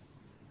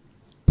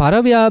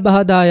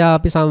පරව්‍යාබාධායා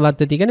අපි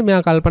සංවත්තති කියන්නේ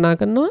මෙයා කල්පනා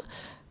කරනවා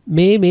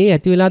මේ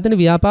ඇති වෙලා තියෙන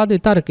ව්‍යාපාද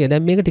විතරකය.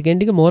 දැන් මේක ටිකෙන්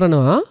ටික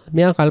මෝරනවා.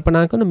 මෙයා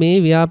කල්පනා කරන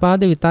මේ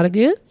ව්‍යාපාද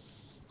විතරකය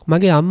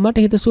මගේ අම්මට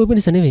හිතසුව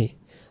පිණිස නෙවෙයි.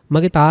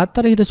 මගේ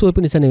තාත්තට හිතසුව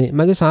පිණිස නෙවෙයි.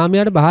 මගේ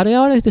සාමියාට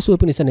භාර්යාවට හිතසුව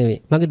පිණිස නෙවෙයි.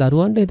 මගේ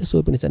දරුවන්ට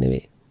හිතසුව පිණිස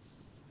නෙවෙයි.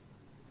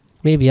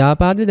 මේ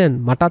ව්‍යාපාදේ දැන්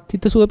මටත්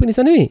හිතසුව පිණිස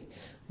නෙවෙයි.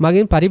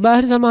 මගෙන්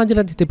පරිබාහිර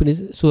සමාජයට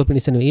හිතසුව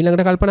පිණිස නෙවෙයි.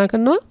 ඊළඟට කල්පනා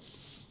කරනවා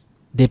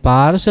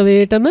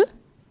දෙපාර්ශවයටම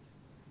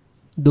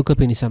දුක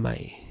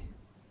පිණිසමයි.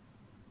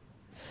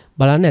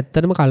 බලන්න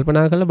ඇත්තටම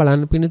කල්පනා කරලා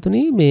බලන්න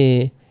පිණිතුනි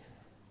මේ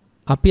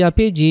අපි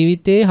අපේ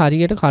ජීවිතේ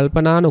හරියට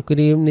කල්පනා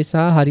නොකිරීම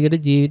නිසා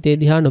හරියට ජීවිතේ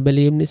දිහා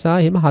නොබැලීම නිසා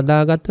එහෙම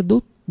හදාගත්ත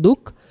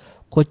දුක්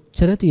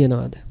කොච්චර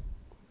තියනවද?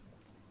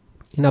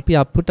 ඉතින් අපි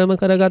අපිටම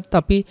කරගත්ත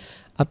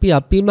අපි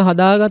අපිම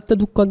හදාගත්ත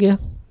දුක් වගේ.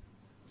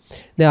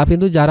 දැන් අපි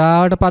දු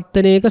ජරාවට පත්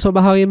වෙන එක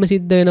ස්වභාවයෙන්ම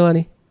සිද්ධ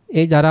වෙනවනේ.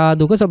 ඒ ජරා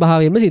දුක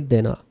ස්වභාවයෙන්ම සිද්ධ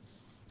වෙනවා.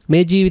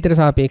 මේ ජීවිතයට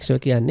සාපේක්ෂව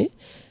කියන්නේ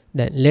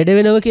දැන් ලෙඩ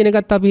වෙනව කියන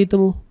එකත් අපි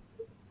හිතමු.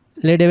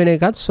 ලෙඩ වෙන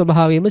එකත්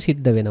ස්වභාවයෙන්ම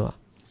සිද්ධ වෙනවා.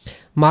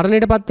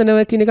 මරණයට පත්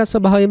වෙනවා කියන එකත්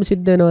ස්වභාවයෙන්ම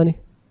සිද්ධ වෙනවානේ.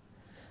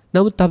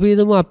 නමුත් අපි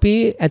හිතමු අපි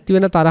ඇති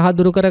වෙන තරහ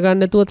දුරු කරගන්න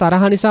නැතුව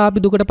තරහ නිසා අපි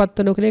දුකට පත්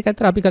වෙනවා කියන එක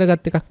ඇත්තට අපි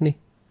කරගත් එකක් නේ.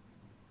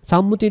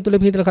 සම්මුතිය තුල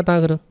පිටට කතා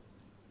කරමු.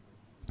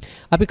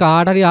 අපි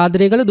කාට හරි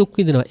ආදරය කළ දුක්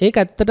විඳිනවා. ඒක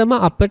ඇත්තටම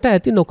අපිට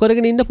ඇති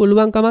නොකරගෙන ඉන්න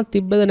පුළුවන්කමක්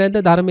තිබ්බද නැද්ද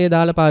ධර්මයේ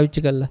දාලා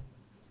පාවිච්චි කළා.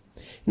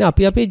 ඉතින්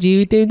අපි අපේ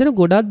ජීවිතේ විඳින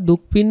ගොඩක්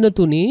දුක්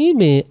පින්නතුණි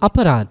මේ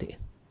අපරාධේ.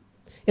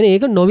 එනේ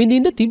ඒක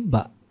නොවිඳින්න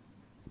තිබ්බා.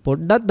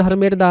 පොඩ්ඩක්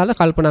ධර්මයට දාලා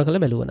කල්පනා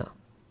කරලා බැලුවනා.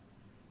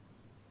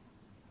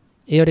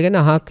 ඒවට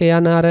කියන්නේ අහක්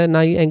යන අර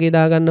නයි ඇඟේ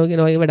දා ගන්නවා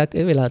කියන වගේ වැඩක්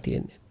වෙලා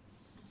තියෙන්නේ.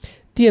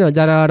 තියෙනවා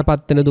ජරාවට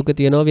පත් වෙන දුක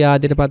තියෙනවා,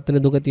 ව්‍යාධියට පත්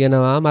වෙන දුක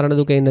තියෙනවා, මරණ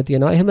දුක එන්න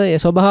තියෙනවා. එහෙම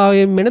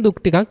ස්වභාවයෙන් වෙන දුක්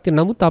ටිකක්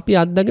තියෙනවා. නමුත් අපි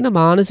අත්දගෙන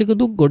මානසික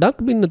දුක් ගොඩක්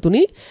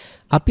පින්නතුණි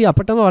අපි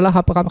අපටම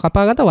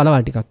කපාගත්ත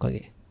වලවල් ටිකක්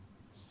වගේ.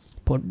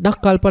 පොඩ්ඩක්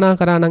කල්පනා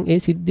කරා නම් ඒ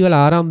සිද්ධිවල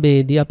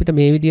ආරම්භයේදී අපිට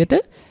මේ විදියට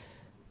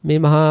මේ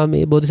මහා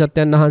මේ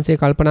බෝධිසත්වයන් වහන්සේ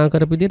කල්පනා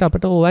කරපු විදියට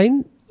අපට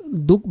ඕවයින්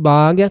දුක්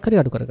භාගයක් හරි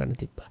අඩු කරගන්න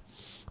තිබ්බා.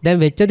 දැන්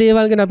වෙච්ච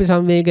දේවල් ගැන අපි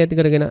සංවේගය ඇති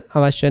කරගෙන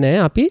අවශ්‍ය නැහැ.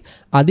 අපි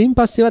අදින්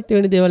පස්සෙවත්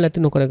එවැනි දේවල් ඇති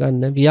නොකර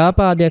ගන්න.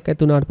 ව්‍යාපාදයක්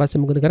ඇති වුණාට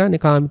පස්සේ මොකද කරන්නේ?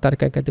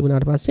 කාමිතර්කයක් ඇති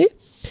වුණාට පස්සේ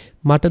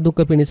මට දුක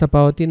පිණිස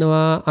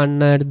පවතිනවා,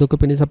 අන් අයට දුක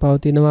පිණිස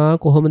පවතිනවා,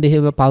 කොහොමද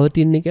එහෙම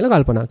පවතින්නේ කියලා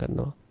කල්පනා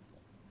කරනවා.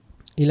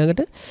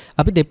 ඊළඟට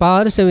අපි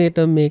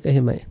දෙපාර්ශවයටම මේක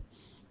එහෙමයි.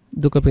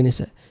 දුක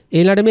පිණිස.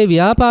 ඊළඟට මේ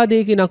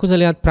ව්‍යාපාදයේ කියන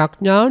අකුසලයක්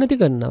ප්‍රඥාව නැති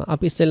කරනවා.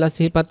 අපි ඉස්සෙල්ලා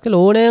සිහිපත් කළ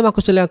ඕනෑම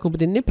අකුසලයක්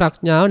උපදින්නේ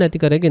ප්‍රඥාව නැති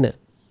කරගෙන.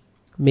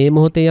 මේ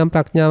මොහොතේ යම්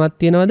ප්‍රඥාවක්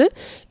තියනවද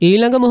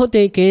ඊළඟ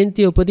මොහොතේ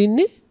කේන්තිය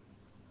උපදින්නේ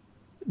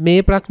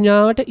මේ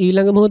ප්‍රඥාවට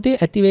ඊළඟ මොහොතේ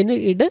ඇති වෙන්න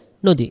ඉඩ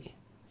නොදී.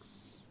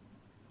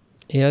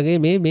 ඒ වගේ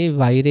මේ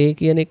වෛරය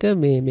කියන එක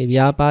මේ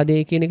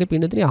ව්‍යාපාදයේ කියන එක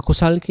පින්නතුනේ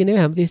අකුසල් කියන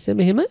ඒවා හැමතිස්සෙම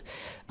එහෙම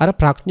අර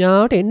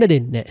ප්‍රඥාවට එන්න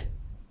දෙන්නේ නැහැ.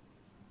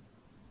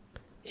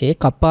 ඒ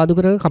කප්පාදු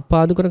කර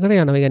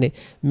යනවා. ඒ කියන්නේ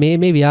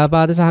මේ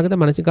ව්‍යාපාද සහගත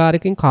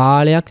මානසිකාරකෙන්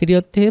කාලයක්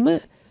හිටියොත් එහෙම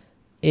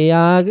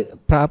එයාගේ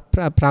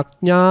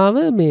ප්‍රඥාව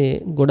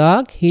මේ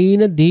ගොඩාක්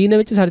හීන දීන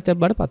වෙච්ච සරිතයක්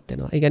බවට පත්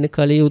වෙනවා. ඒ කියන්නේ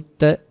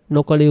කලියුත්ත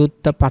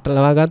නොකලියුත්ත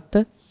පටලවා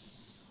ගත්ත.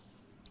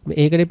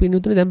 මේකනේ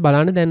පින්නුතුනේ දැන්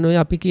බලන්න දැන් ඔය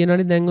අපි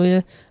කියනවානේ දැන් ඔය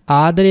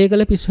ආදරය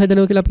කළ පිස්සු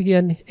හැදෙනවා කියලා අපි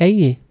කියන්නේ.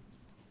 ඇයි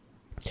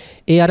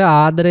ඒ අර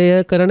ආදරය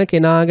කරන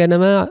කෙනා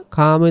ගැනම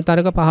කාම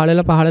විතරක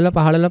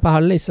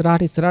පහළලා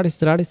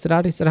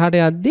ඉස්සරහට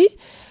යද්දී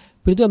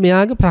පිළිතුර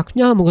මෙයාගේ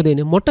ප්‍රඥාව මොකද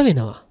වෙන්නේ? මොට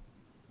වෙනවා.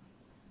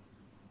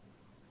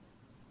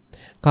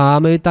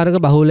 කාම විතර්ක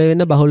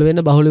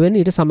බහුල වෙන්න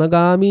ඊට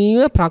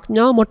සමගාමීව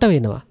ප්‍රඥාව මොට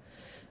වෙනවා.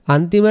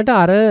 අන්තිමට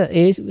අර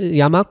ඒ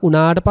යමක්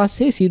උනාට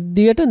පස්සේ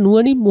සිද්ධියට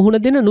නුවණින් මුහුණ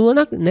දෙන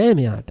නුවණක් නැහැ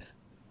මෙයාට.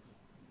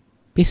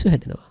 පිස්සු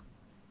හැදෙනවා.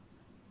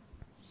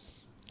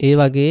 ඒ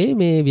වගේ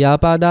මේ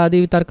ව්‍යාපාද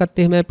ආදී විතර්කත්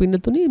එහෙමයි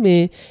පින්නතුනි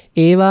මේ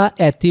ඒවා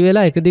ඇති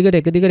වෙලා එක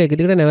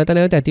දිගට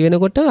නැවත ඇති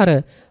වෙනකොට අර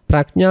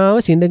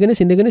ප්‍රඥාව සිඳගෙන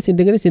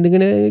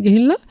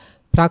ගිහිල්ලා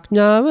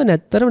ප්‍රඥාව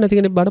නැත්තරම නැති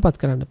කෙනෙක් බාටපත්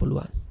කරන්න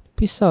පුළුවන්.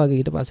 පිස්සා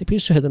වගේ ඊට පස්සේ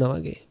පිස්සු හැදුනා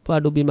වගේ.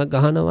 පාඩු බිමක්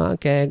ගහනවා,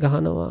 කෑ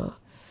ගහනවා.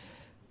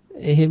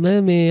 එහෙම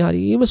මේ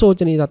හරියම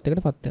සෝචනීය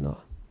තත්යකටපත් වෙනවා.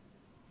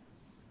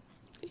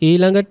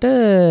 ඊළඟට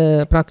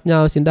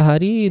ප්‍රඥාව සිඳ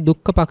හරි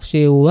දුක්ඛ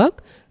පක්ෂයේ වූවක්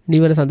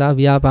නිවන සඳහා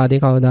ව්‍යාපාදේ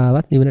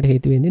කවදාවත් නිවනට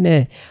හේතු වෙන්නේ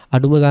නැහැ.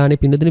 අඩුම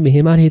ගානේ පින්නදුනේ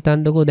මෙහෙම හරි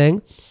හිතන්නකෝ දැන්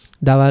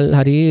දවල්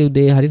හරි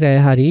උදේ හරි රැය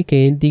හරි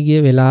කේන්ති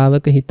ගිය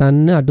වෙලාවක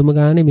හිතන්න අඩුම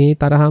ගානේ මේ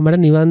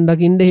තරහමඩ නිවන්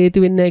දකින්න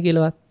හේතු වෙන්නේ නැහැ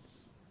කියලාවත්.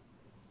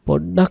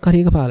 පොඩ්ඩක්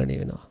හරි එක පාලනය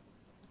වෙනවා.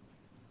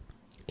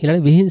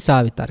 ඊළඟ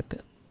විහිංසා විතර්ක.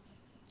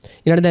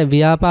 ඊළඟ දැන්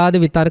ව්‍යාපාද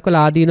විතර්ක වල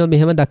ආදීනව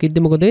මෙහෙම දකිද්දි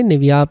මොකද වෙන්නේ?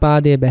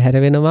 ව්‍යාපාදයේ බැහැර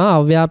වෙනවා,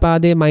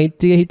 අව්‍යාපාදයේ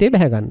මෛත්‍රිය හිතේ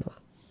බැහැ ගන්නවා.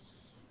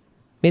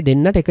 මේ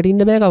දෙන්නට එකට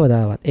ඉන්න බෑ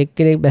කවදාවත්.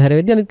 එක්කෙනෙක් බැහැර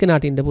වෙද්දී අනිත්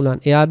කෙනාට ඉන්න පුළුවන්.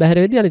 එයා බැහැර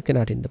වෙද්දී අනිත්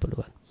කෙනාට ඉන්න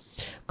පුළුවන්.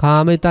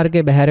 කාම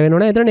විතර්කේ බැහැර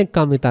වෙනවනම් එතන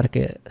නෙක්ඛම්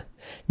විතර්කය.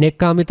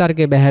 නෙක්ඛම්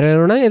විතර්කේ බැහැර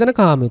වෙනවනම් එතන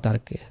කාම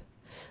විතර්කය.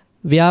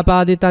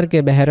 ව්‍යාපාද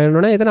විතර්කේ බැහැර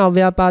වෙනවනම් එතන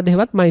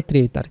අව්‍යාපාදේවත්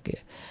මෛත්‍රී විතර්කය.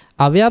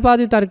 අව්‍යාපාද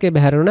විතර්කේ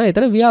බැහැර වෙනවනම්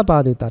එතන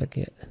ව්‍යාපාද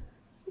විතර්කය.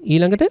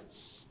 ඊළඟට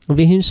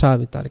විහිංසා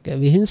විතර්කය.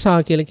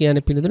 විහිංසා කියලා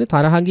කියන්නේ පිළිතුරේ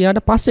තරහ ගියාට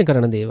පස්සේ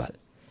කරන දේවල්.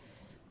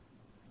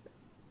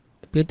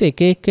 පිළිතුර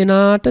එක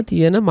එක්කෙනාට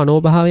තියෙන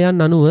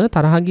මනෝභාවයන් අනුව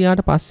තරහ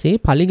ගියාට පස්සේ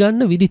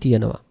පරිගන්න විදි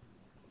තියෙනවා.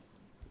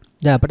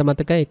 දැන් අපිට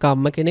මතකයි එක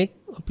අම්ම කෙනෙක්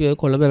අපි ඔය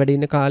කොළඹ වැඩ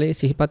ඉන්න කාලේ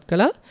සිහිපත්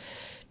කළා.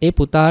 ඒ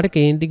පුතාට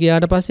කේන්ති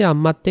ගියාට පස්සේ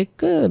අම්මත්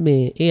එක්ක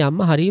මේ ඒ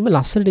අම්මා හරීම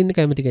ලස්සනට ඉන්න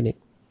කැමති කෙනෙක්.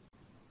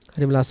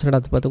 හරිම ලස්සනට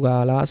අතුපතු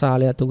ගාලා,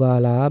 සාලේ අතු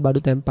ගාලා, බඩු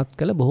තැම්පත්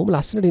කළා බොහොම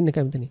ලස්සනට ඉන්න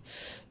කැමතිනේ.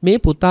 මේ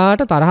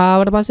පුතාට තරහ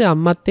ආවට පස්සේ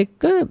අම්මත්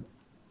එක්ක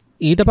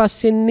ඊට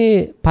පස්සෙන්නේ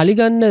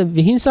පරිගන්න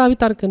විහිංසා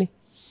විතර්කනේ.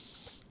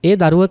 ඒ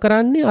දරුව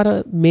කරන්නේ අර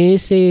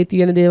මේසේ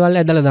තියෙන දේවල්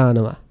ඇදලා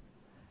දානවා.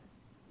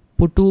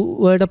 පුටු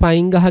වලට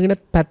පයින් ගහගෙන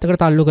පැත්තකට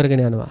තල්ලු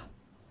කරගෙන යනවා.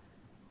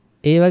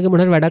 ඒ වගේ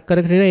මොනවාරි වැඩක්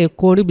කරගෙන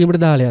එක්කෝඩි බිමට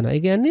දාලා යනවා.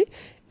 ඒ කියන්නේ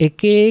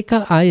එක එක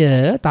අය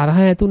තරහ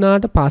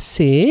ඇතුණාට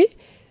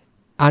පස්සේ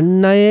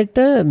අන් අයට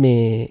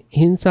මේ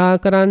හිංසා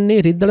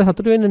කරන්නේ රිද්දල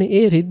සතුට වෙන්නනේ.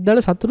 ඒ රිද්දල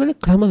සතුට වෙන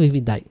ක්‍රම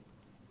විවිධයි.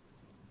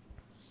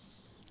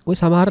 ඔය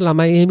සමහර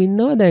ළමයි එහෙම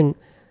ඉන්නවා දැන්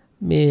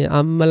මේ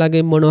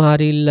අම්මලගෙන් මොනවා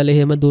හරි ඉල්ලලා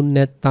එහෙම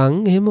දුන්නේ නැත්නම්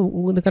එහෙම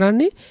මොකද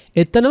කරන්නේ?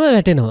 එතනම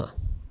වැටෙනවා.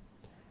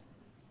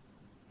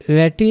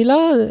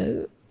 වැටිලා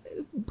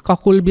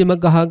කකුල් බිම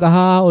ගහ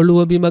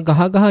ඔළුව බිම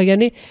ගහ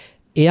යන්නේ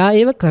එයා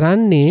ඒව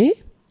කරන්නේ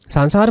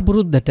සංසාර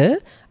පුරුද්දට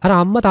අර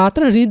අම්මා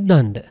තාත්තට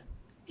රිද්දන්න.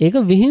 ඒක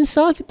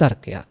විහිංසා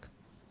විතර්කයක්.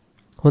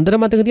 හොඳට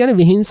මතක තියාගන්න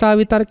විහිංසා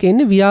විතර්කය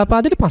එන්නේ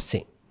ව්‍යාපාදයට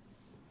පස්සේ.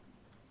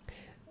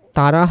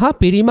 තරහ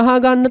පිරිමහා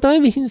ගන්න තමයි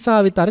විහිංසා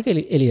විතර්ක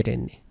එළියට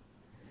එන්නේ.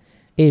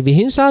 ඒ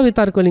විහිංසා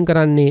විතර්ක වලින්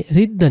කරන්නේ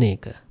රිද්දන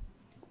එක.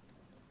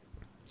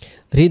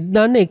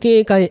 රිද්දන්න එක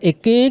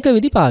එක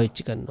විදි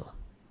පාවිච්චි කරනවා.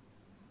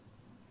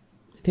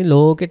 ඉතින්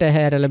ලෝකෙට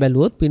ඇහැරලා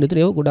බැලුවොත්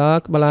පිනුතුනේ ඒක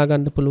ගොඩාක් බලා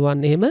ගන්න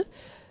පුළුවන්. එහෙම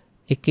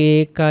එක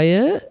එක අය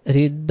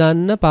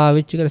රිද්දන්න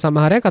පාවිච්චි කරන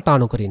සමහර අය කතා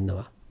නොකර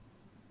ඉන්නවා.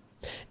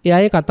 ඒ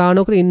අය කතා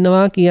නොකර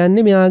ඉන්නවා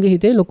කියන්නේ මෙයාගේ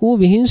හිතේ ලොකු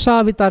විහිංසා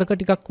විතර්ක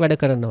ටිකක් වැඩ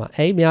කරනවා.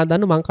 ඇයි මෙයා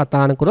දන්න මං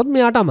කතා නොකරොත්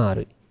මෙයාට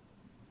අමාරුයි.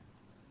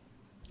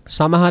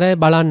 සමහර අය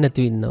බලන්නේ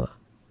නැතුව ඉන්නවා.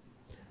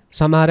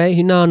 සමහර අය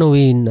hina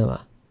නොවී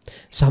ඉන්නවා.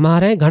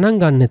 සමහර අය ගණන්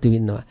ගන්න නැතුව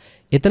ඉන්නවා.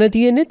 එතන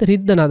තියෙන්නේ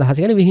රිද්දන අදහස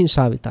කියන්නේ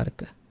විහිංසා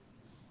විතර්ක.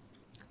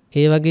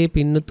 ඒ වගේ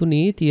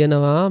පින්නතුණී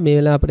තියෙනවා මේ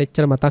වෙලාව අපිට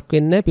එච්චර මතක්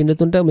වෙන්නේ නැහැ.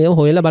 පින්නතුන්ට මේව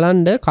හොයලා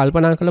බලන්න,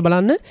 කල්පනා කරලා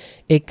බලන්න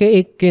එක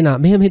එක්කෙනා.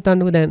 මෙහෙම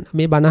හිතන්නකෝ දැන්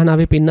මේ බණහන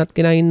අපේ පින්නත්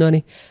කෙනා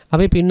ඉන්නවනේ.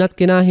 අපේ පින්නත්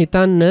කෙනා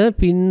හිතන්න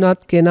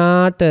පින්නත්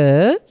කෙනාට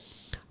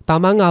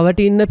තමන්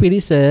අවට ඉන්න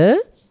පිරිස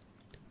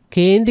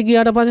කේන්ති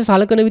ගියාට පස්සේ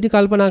සලකන විදි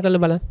කල්පනා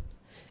කරලා බලන්න.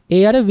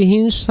 ඒ අර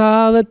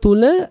විහිංසාව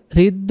තුල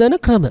රිද්දන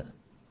ක්‍රම.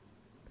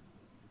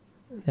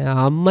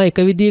 අම්මා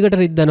එක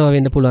විදියකට රිද්දනවා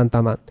වෙන්න පුළුවන්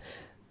තමන්.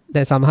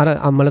 දැන් සමහර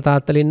අම්මලා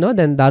තාත්තලා ඉන්නවා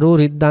දැන් දරුවෝ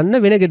රිද්දන්න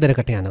වෙන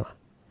ගෙදරකට යනවා.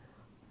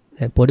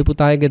 දැන් පොඩි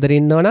පුතාගේ ගෙදර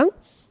ඉන්නවා නම්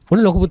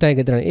උන් ලොකු පුතාගේ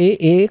ගෙදර යනවා.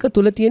 ඒක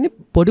තුල තියෙන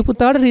පොඩි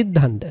පුතාට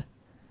රිද්දන්න.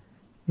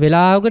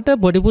 වෙලාවකට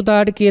පොඩි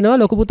පුතාට කියනවා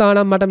ලොකු පුතා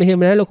නම් මට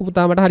මෙහෙම නෑ ලොකු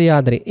පුතා මට හරි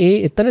ආදරේ.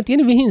 එතන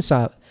තියෙන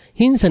විහිංසාව.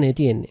 හිංසනේ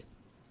තියෙන්නේ.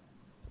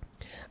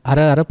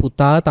 අර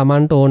පුතා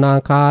Tamanට ඕන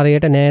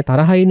ආකාරයට නෑ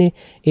තරහයිනේ.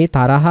 ඒ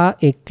තරහ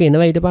එක්ක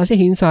එනවා ඊට පස්සේ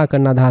හිංසා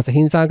කරන අදහස.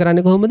 හිංසා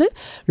කරන්නේ කොහොමද?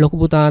 ලොකු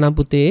පුතා නම්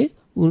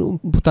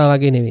පුතා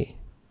වගේ නෙවෙයි.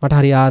 මට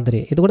හරි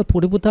ආදරේ. එතකොට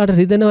පොඩි පුතාට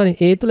රිදෙනවනේ.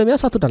 ඒ තුල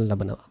මෙයා සතුටක්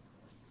ලබනවා.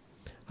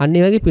 අන්න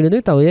ඒ වගේ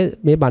පිළිදෙයි තව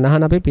මේ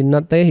බණහන අපේ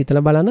පින්නත් අය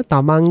හිතලා බලන්න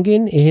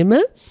තමන්ගෙන් එහෙම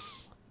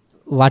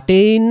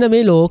වටේ ඉන්න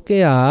මේ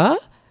ලෝකයා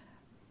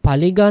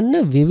පරිගන්න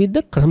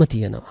විවිධ ක්‍රම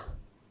තියෙනවා.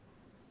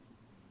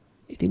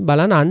 ඉතින්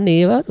බලන්න අන්න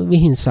ඒව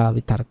විහිංසා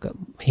විතර්ක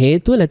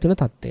හේතුව ලැබෙන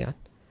තත්ත්වයන්.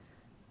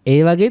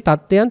 ඒ වගේ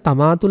තත්ත්වයන්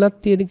තමා තුලත්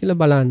තියෙද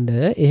කියලා බලන්න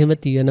එහෙම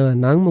තියෙනවා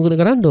නම් මොකද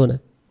කරන්න ඕන?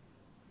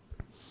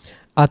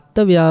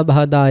 අත්ත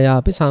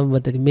ව්‍යාබාධායාපි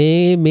සංවත්තති.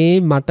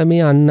 මේ මට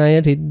මේ අන්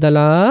අය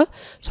රිද්දලා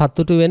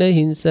සතුටු වෙන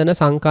හිංසන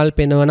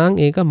සංකල්පෙනවා නම්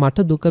ඒක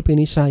මට දුක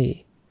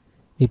පිණිසයි.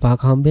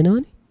 විපාක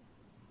හම්බෙනවනේ.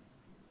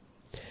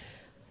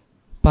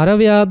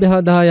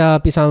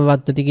 පරව්‍යාබාධායාපි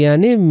සංවත්තති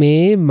කියන්නේ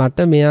මේ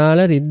මට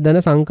මෙයාලා රිද්දන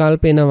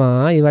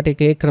සංකල්පෙනවා. ඒවට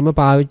එක එක ක්‍රම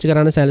පාවිච්චි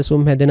කරන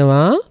සැලසුම්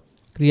හැදෙනවා,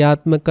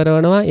 ක්‍රියාත්මක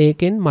කරනවා.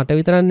 ඒකෙන් මට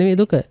විතරක් නෙවෙයි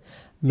දුක,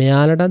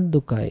 මෙයාලටත්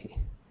දුකයි.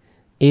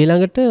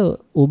 ඊළඟට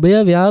උභය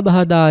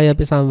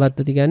ව්‍යාබාධායාපි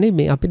සංවත්තති කියන්නේ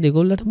මේ අපි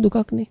දෙගොල්ලටම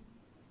දුකක්නේ.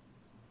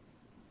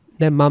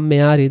 දැන් මම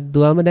මෙයා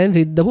රිද්දුවම දැන්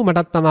රිද්දපු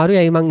මටත් අමාරුයි.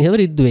 ඇයි මං එහෙම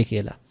රිද්දුවේ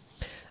කියලා.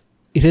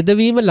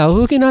 ඉරදවීම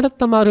ලව්ව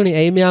කෙනාටත් අමාරුනේ.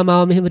 ඇයි මෙයා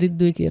මාව මෙහෙම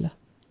රිද්දුවේ කියලා.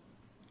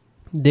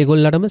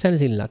 දෙගොල්ලටම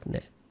සැනසෙල්ලක්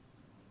නැහැ.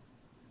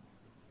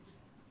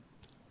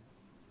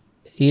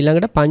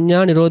 ඊළඟට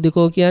පඤ්ඤා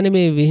නිරෝධිකෝ කියන්නේ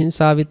මේ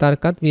විහිංසා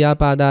විතර්කත්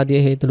ව්‍යාපාදාදී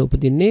හේතුල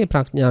උපදින්නේ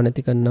ප්‍රඥා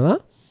නැති කරනවා.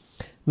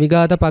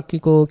 විඝාත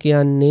පක්ඛිකෝ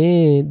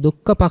කියන්නේ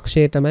දුක්ඛ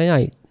පක්ෂයටමයි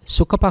අයිති.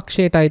 සුඛ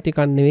පක්ෂයට අයිති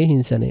කන් නෙවෙයි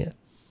හිංසනය.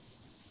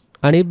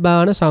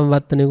 අනිබ්බාන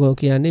සංවත්තනිකෝ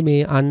කියන්නේ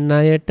මේ අන්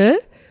අයට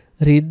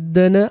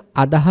රිද්දන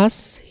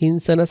අදහස්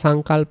හිංසන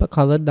සංකල්ප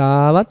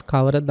කවරදාමවත්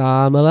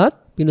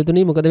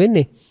පිනුතුණී මොකද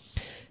වෙන්නේ?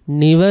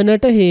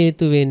 නිවනට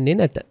හේතු වෙන්නේ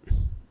නැත.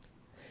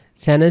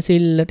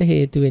 සැනසෙල්ලට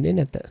හේතු වෙන්නේ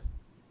නැත.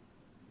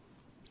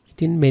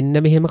 ඉතින් මෙන්න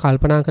මෙහෙම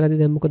කල්පනා කරද්දී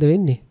දැන් මොකද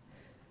වෙන්නේ?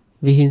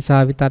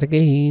 විහිංසා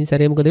විතර්කයේ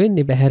හිංසරේ මොකද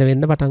වෙන්නේ? බැහැර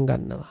වෙන්න පටන්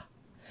ගන්නවා.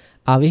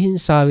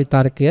 අවිහිංසා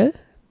විතර්කය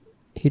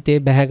හිතේ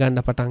බැහැ ගන්න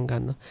පටන්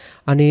ගන්නවා.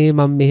 අනේ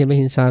මම මෙහෙම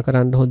හිංසා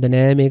කරන්න හොඳ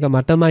නෑ. මේක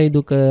මටමයි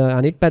දුක,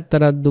 අනිත්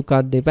පැත්තටත්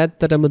දුකක්,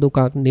 දෙපැත්තටම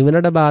දුකක්,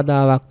 නිවනට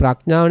බාධාවක්,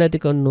 ප්‍රඥාව නැති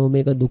කරනෝ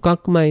මේක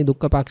දුකක්මයි,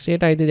 දුක්ඛ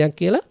පක්ෂයට අයිති දෙයක්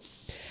කියලා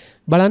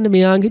බලන්න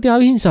මෙයාගේ හිතේ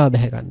අවිහිංසාව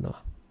බැහැ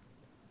ගන්නවා.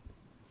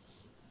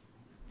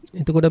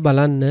 එතකොට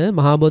බලන්න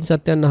මහා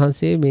බෝධිසත්වයන්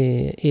වහන්සේ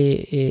මේ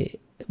ඒ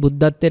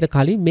බුද්ධත්වයට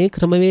කලින් මේ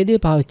ක්‍රමවේදය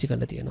පාවිච්චි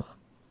කරලා තියෙනවා.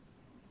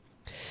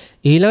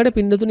 ඊළඟට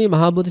පින්නතුණී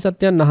මහා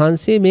බෝධිසත්වයන්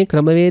වහන්සේ මේ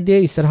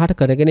ක්‍රමවේදය ඉස්සරහට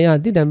කරගෙන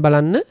යද්දී දැන්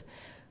බලන්න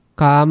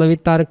කාම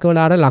විතර්ක වල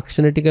අර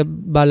ලක්ෂණ ටික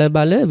බල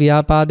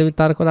ව්‍යාපාද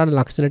විතර්ක වල අර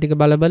ලක්ෂණ ටික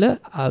බල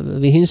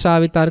විහිංසා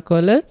විතර්ක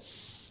වල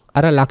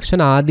අර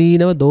ලක්ෂණ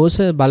ආදීනව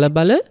දෝෂ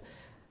බල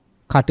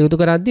කටයුතු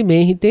කරද්දී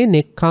මේ හිතේ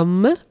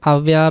නෙක්ඛම්ම,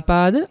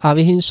 අව්‍යාපාද,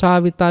 අවිහිංසා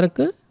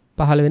විතර්ක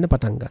පහළ වෙන්න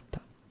පටන්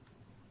ගත්තා.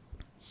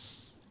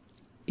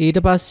 ඊට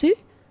පස්සේ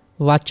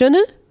වචන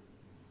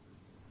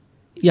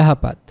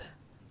යහපත්,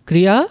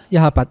 ක්‍රියා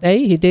යහපත්.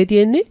 ඇයි හිතේ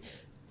තියෙන්නේ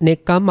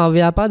නෙක්ඛම්ම,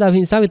 අව්‍යාපාද,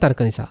 අවිහිංසා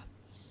විතර්ක නිසා.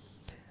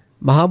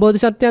 මහා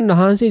බෝධිසත්වයන්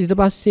වහන්සේ ඊට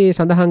පස්සේ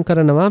සඳහන්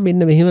කරනවා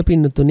මෙන්න මෙහෙම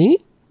පින්නතුණි,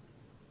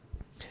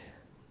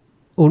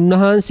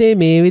 උන්වහන්සේ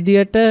මේ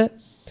විදියට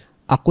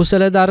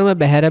අකුසල ධර්ම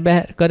බැහැර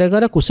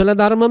කර කුසල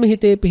ධර්මම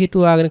හිතේ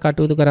පිහිටුවාගෙන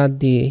කටයුතු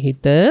කරද්දී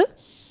හිත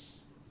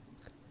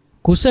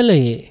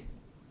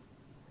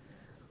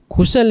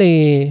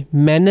කුසලයේ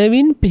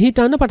මනවින්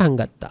පිහිටන්න පටන්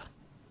ගත්තා.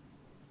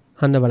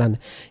 අන්න බලන්න.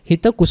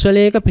 හිත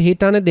කුසලයක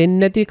පිහිටන්න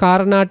දෙන්නේ නැති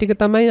කාරණා ටික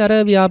තමයි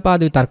අර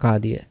ව්‍යාපාද විතර්ක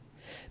ආදිය.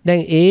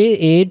 දැන්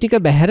ඒ ටික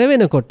බැහැර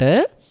වෙනකොට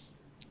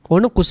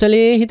ඕන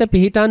කුසලයේ හිත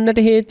පිහිටන්නට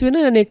හේතු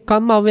වෙන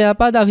නෙක්ඛම්ම,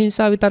 අව්‍යාපාද,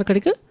 අවිහිංසා විතර්ක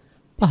ටික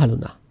පහළ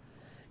වුණා.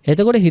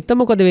 එතකොට හිත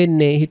මොකද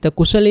වෙන්නේ? හිත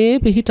කුසලයේ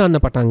පිහිටන්න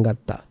පටන්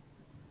ගත්තා.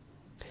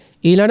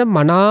 ඊළඟ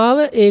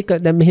මනාව ඒක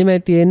දැන්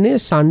මෙහෙමයි තියෙන්නේ,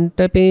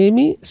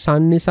 සන්ටපේමි,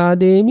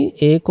 සම්නිසාදේමි,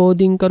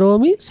 ඒකෝදින්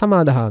කරෝමි,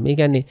 සමාදාහාමි. ඒ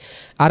කියන්නේ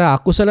අර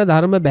අකුසල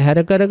ධර්ම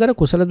බැහැර කර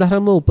කුසල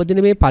ධර්ම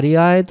උපදින මේ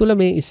පරියාය තුල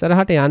මේ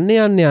ඉස්සරහට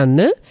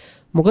යන්න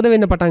මොකද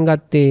වෙන්න පටන්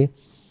ගත්තේ?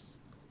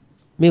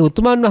 මේ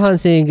උතුමන්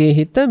වහන්සේගේ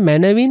හිත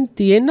මනවින්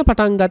තියෙන්න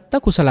පටන් ගත්ත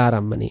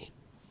කුසලාරම්මනේ.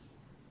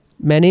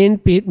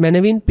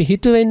 මනවින්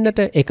පිහිට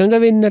වෙන්නට, එකඟ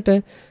වෙන්නට,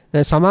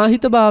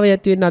 සමාහිත භාවය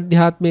ඇති වෙන්න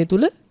අධ්‍යාත්මය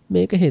තුල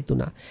මේක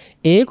හේතුණා.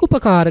 ඒක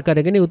උපකාර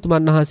කරගෙන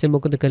උතුමන් වහන්සේ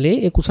මොකද කළේ?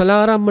 ඒ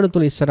කුසලාරම්මන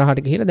තුල ඉස්සරහට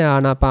ගිහිලා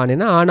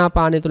දැන්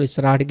ආනාපානය තුල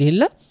ඉස්සරහට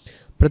ගිහිල්ලා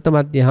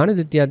ප්‍රථම ධ්‍යාන,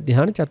 ද්විතිය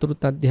ධ්‍යාන,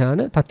 චතුර්ථ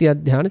ධ්‍යාන, තතිය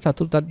ධ්‍යාන,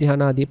 චතුර්ථ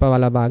ධ්‍යාන ආදී පවා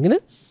ලබාගෙන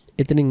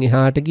එතනින්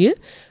එහාට ගිය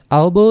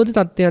අවබෝධ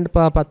තත්ත්වයන්ට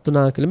පාපත්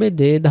වුණා කියලා මේ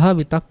දේදහ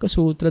විතක්ක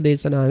සූත්‍ර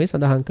දේශනාවේ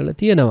සඳහන් කරලා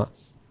තියෙනවා.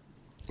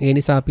 ඒ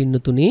නිසා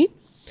පින්නතුණි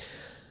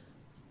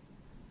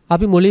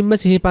අපි මුලින්ම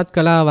සිහිපත්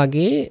කළා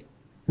වගේ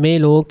මේ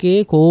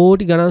ලෝකයේ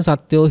කෝටි ගණන්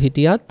සත්වෝ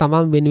හිටියත්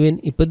තමන් වෙනුවෙන්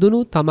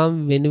ඉපදුණු,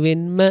 තමන්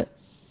වෙනුවෙන්ම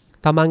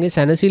තමන්ගේ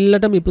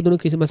සැනසෙල්ලටම ඉපදුණු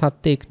කිසිම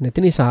සත්වෙක්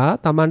නැති නිසා,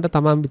 තමන්ට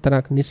තමන්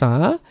විතරක්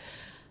නිසා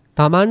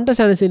තමන්ට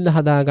සැනසෙල්ල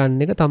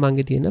හදාගන්න එක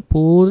තමන්ගේ තියෙන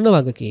පූර්ණ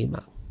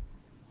වගකීමක්.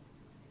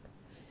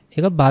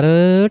 ඒක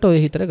බරට ඔය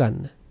හිතට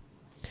ගන්න.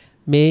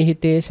 මේ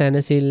හිතේ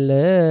සැනසෙල්ල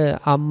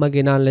අම්මා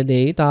ගෙනල්ලා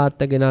දෙයි,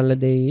 තාත්තා ගෙනල්ලා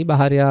දෙයි,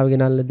 භාර්යාව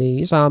ගෙනල්ලා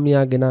දෙයි,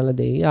 ස්වාමියා ගෙනල්ලා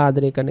දෙයි,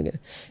 ආදරය කරනගෙන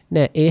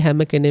නෑ. ඒ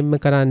හැම කෙනෙක්ම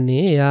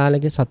කරන්නේ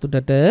එයාලගේ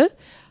සතුටට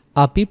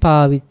අපි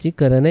පාවිච්චි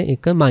කරන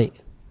එකමයි.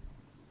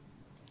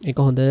 ඒක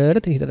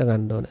හොඳට හිතට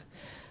ගන්න ඕන.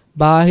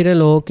 බාහිර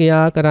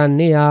ලෝකයා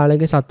කරන්නේ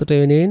එයාලගේ සතුට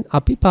වෙනුවෙන්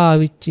අපි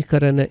පාවිච්චි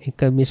කරන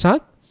එක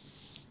මිසක්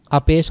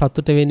අපේ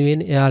සතුට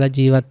වෙනුවෙන් එයාලා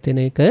ජීවත් වෙන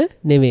එක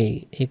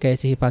නෙවෙයි. ඒකයි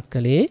සිහිපත්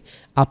කළේ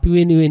අපි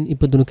වෙනුවෙන්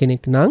ඉපදුණු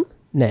කෙනෙක් නම්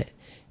නෑ.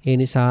 ඒ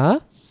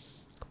නිසා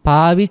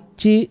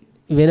පාවිච්චි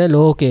වෙන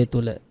ලෝකයේ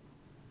තුල,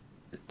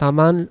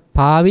 Taman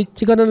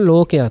පාවිච්චි කරන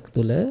ලෝකයක්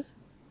තුල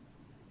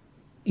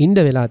ඉන්න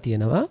වෙලා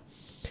තියෙනවා.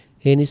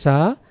 ඒ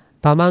නිසා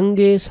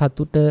තමන්ගේ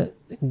සතුට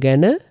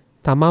ගැන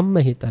තමන්ම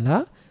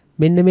හිතලා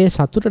මෙන්න මේ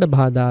සතුටට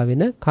බාධා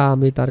වෙන කාම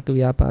විතර්ක,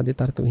 ව්‍යාපාද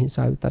විතර්ක,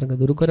 විහිංසාව විතර්ක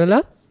දුරු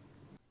කරලා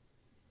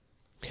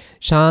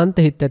ශාන්ත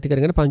හිත ඇති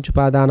කරගෙන පංච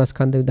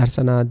උපාදානස්කන්ධ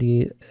විදර්ශනාදී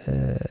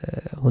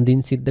හොඳින්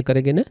සිද්ධ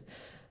කරගෙන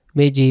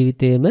මේ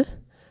ජීවිතේම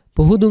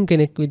පුහුදුන්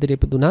කෙනෙක් විදිහට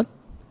ඉපදුනත්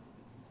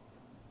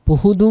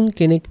පුහුදුන්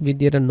කෙනෙක්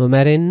විදිහට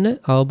නොමැරෙන්න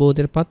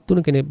අවබෝධයටපත්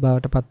වුණු කෙනෙක්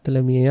බවට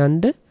පත්වලා මිය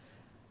යන්න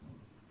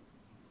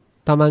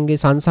තමන්ගේ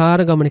සංසාර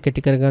ගමන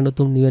කෙටි කරගන්න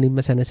උතුම්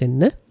නිවනින්ම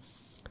සැනසෙන්න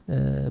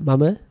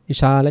මම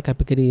විශාල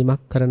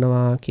කැපකිරීමක්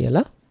කරනවා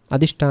කියලා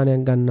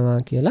අදිෂ්ඨානයක් ගන්නවා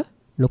කියලා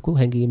ලොකු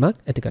හැඟීමක්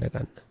ඇති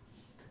කරගන්න.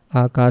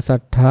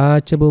 ආකාසට්ඨා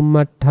ච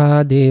බුම්මට්ඨා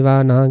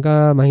දේවා නාග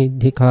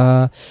මහිද්దికා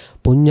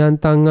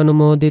පුඤ්ඤන්තං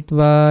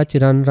අනුමෝදිත्वा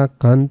චිරන්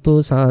රක්ඛන්තු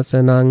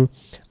ශාසනං.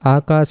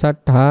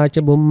 ආකාසට්ඨා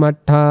ච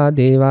බුම්මට්ඨා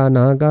දේවා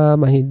නාග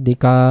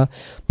මහිද්దికා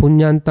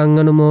පුඤ්ඤන්තං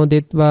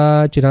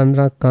අනුමෝදිත्वा චිරන්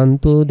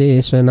රක්ඛන්තු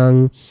දේශනං.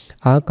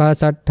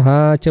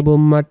 ආකාසට්ඨා ච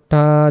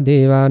බුම්මට්ඨා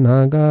දේවා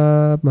නාග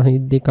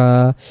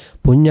මහිද්దికා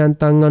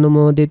පුඤ්ඤන්තං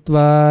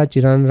අනුමෝදිත्वा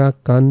චිරන්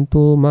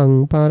රක්ඛන්තු මං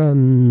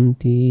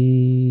පරන්ති.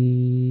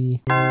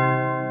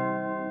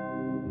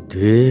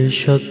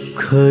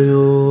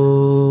 द्वेषखयो